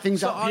to wrap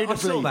things up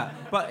beautifully. I saw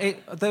that,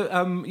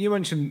 but you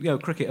mentioned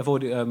cricket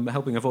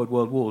helping avoid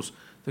world wars.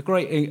 The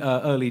great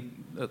early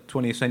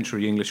 20th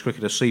century English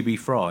cricketer C.B.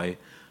 Fry,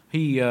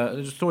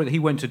 there's a story that he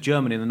went to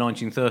Germany in the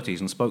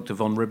 1930s and spoke to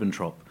von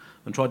Ribbentrop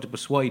and tried to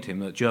persuade him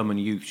that German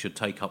youth should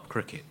take up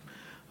cricket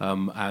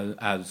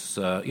as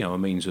a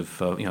means of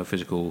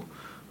physical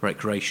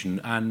recreation.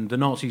 And the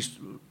Nazis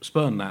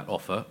spurned that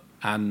offer,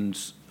 and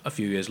a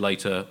few years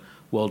later,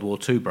 World War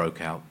II broke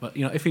out. But,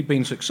 if he'd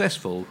been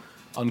successful,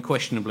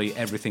 unquestionably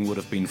everything would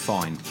have been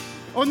fine.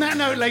 On that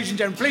note, ladies and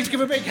gentlemen, please give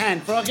a big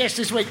hand for our guest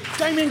this week,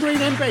 Damien Green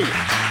MP,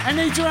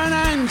 Anita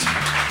Anand,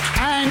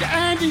 and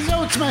Andy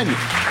Zaltzman.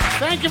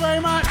 Thank you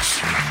very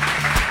much.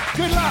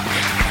 Good luck.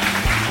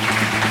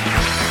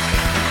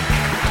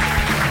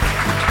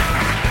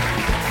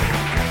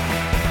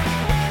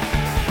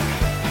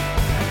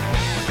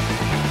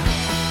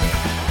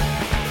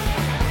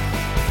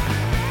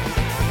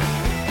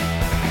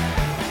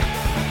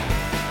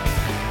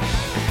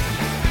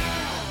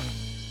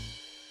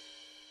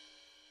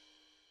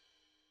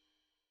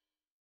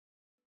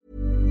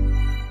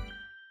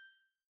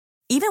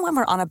 Even when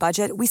we're on a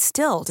budget, we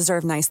still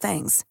deserve nice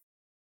things.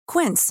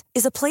 Quince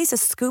is a place to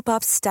scoop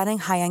up stunning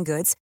high-end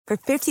goods for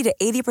 50 to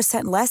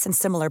 80% less than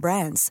similar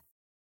brands.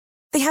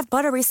 They have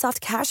buttery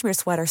soft cashmere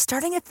sweaters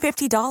starting at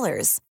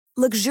 $50,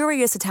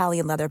 luxurious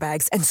Italian leather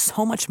bags, and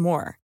so much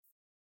more.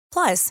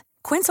 Plus,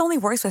 Quince only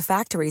works with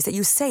factories that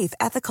use safe,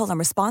 ethical, and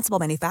responsible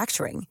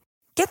manufacturing.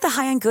 Get the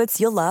high-end goods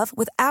you'll love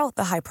without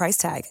the high price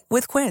tag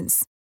with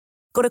Quince.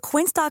 Go to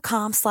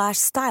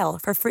quince.com/style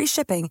for free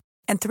shipping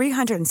and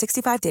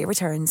 365-day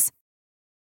returns.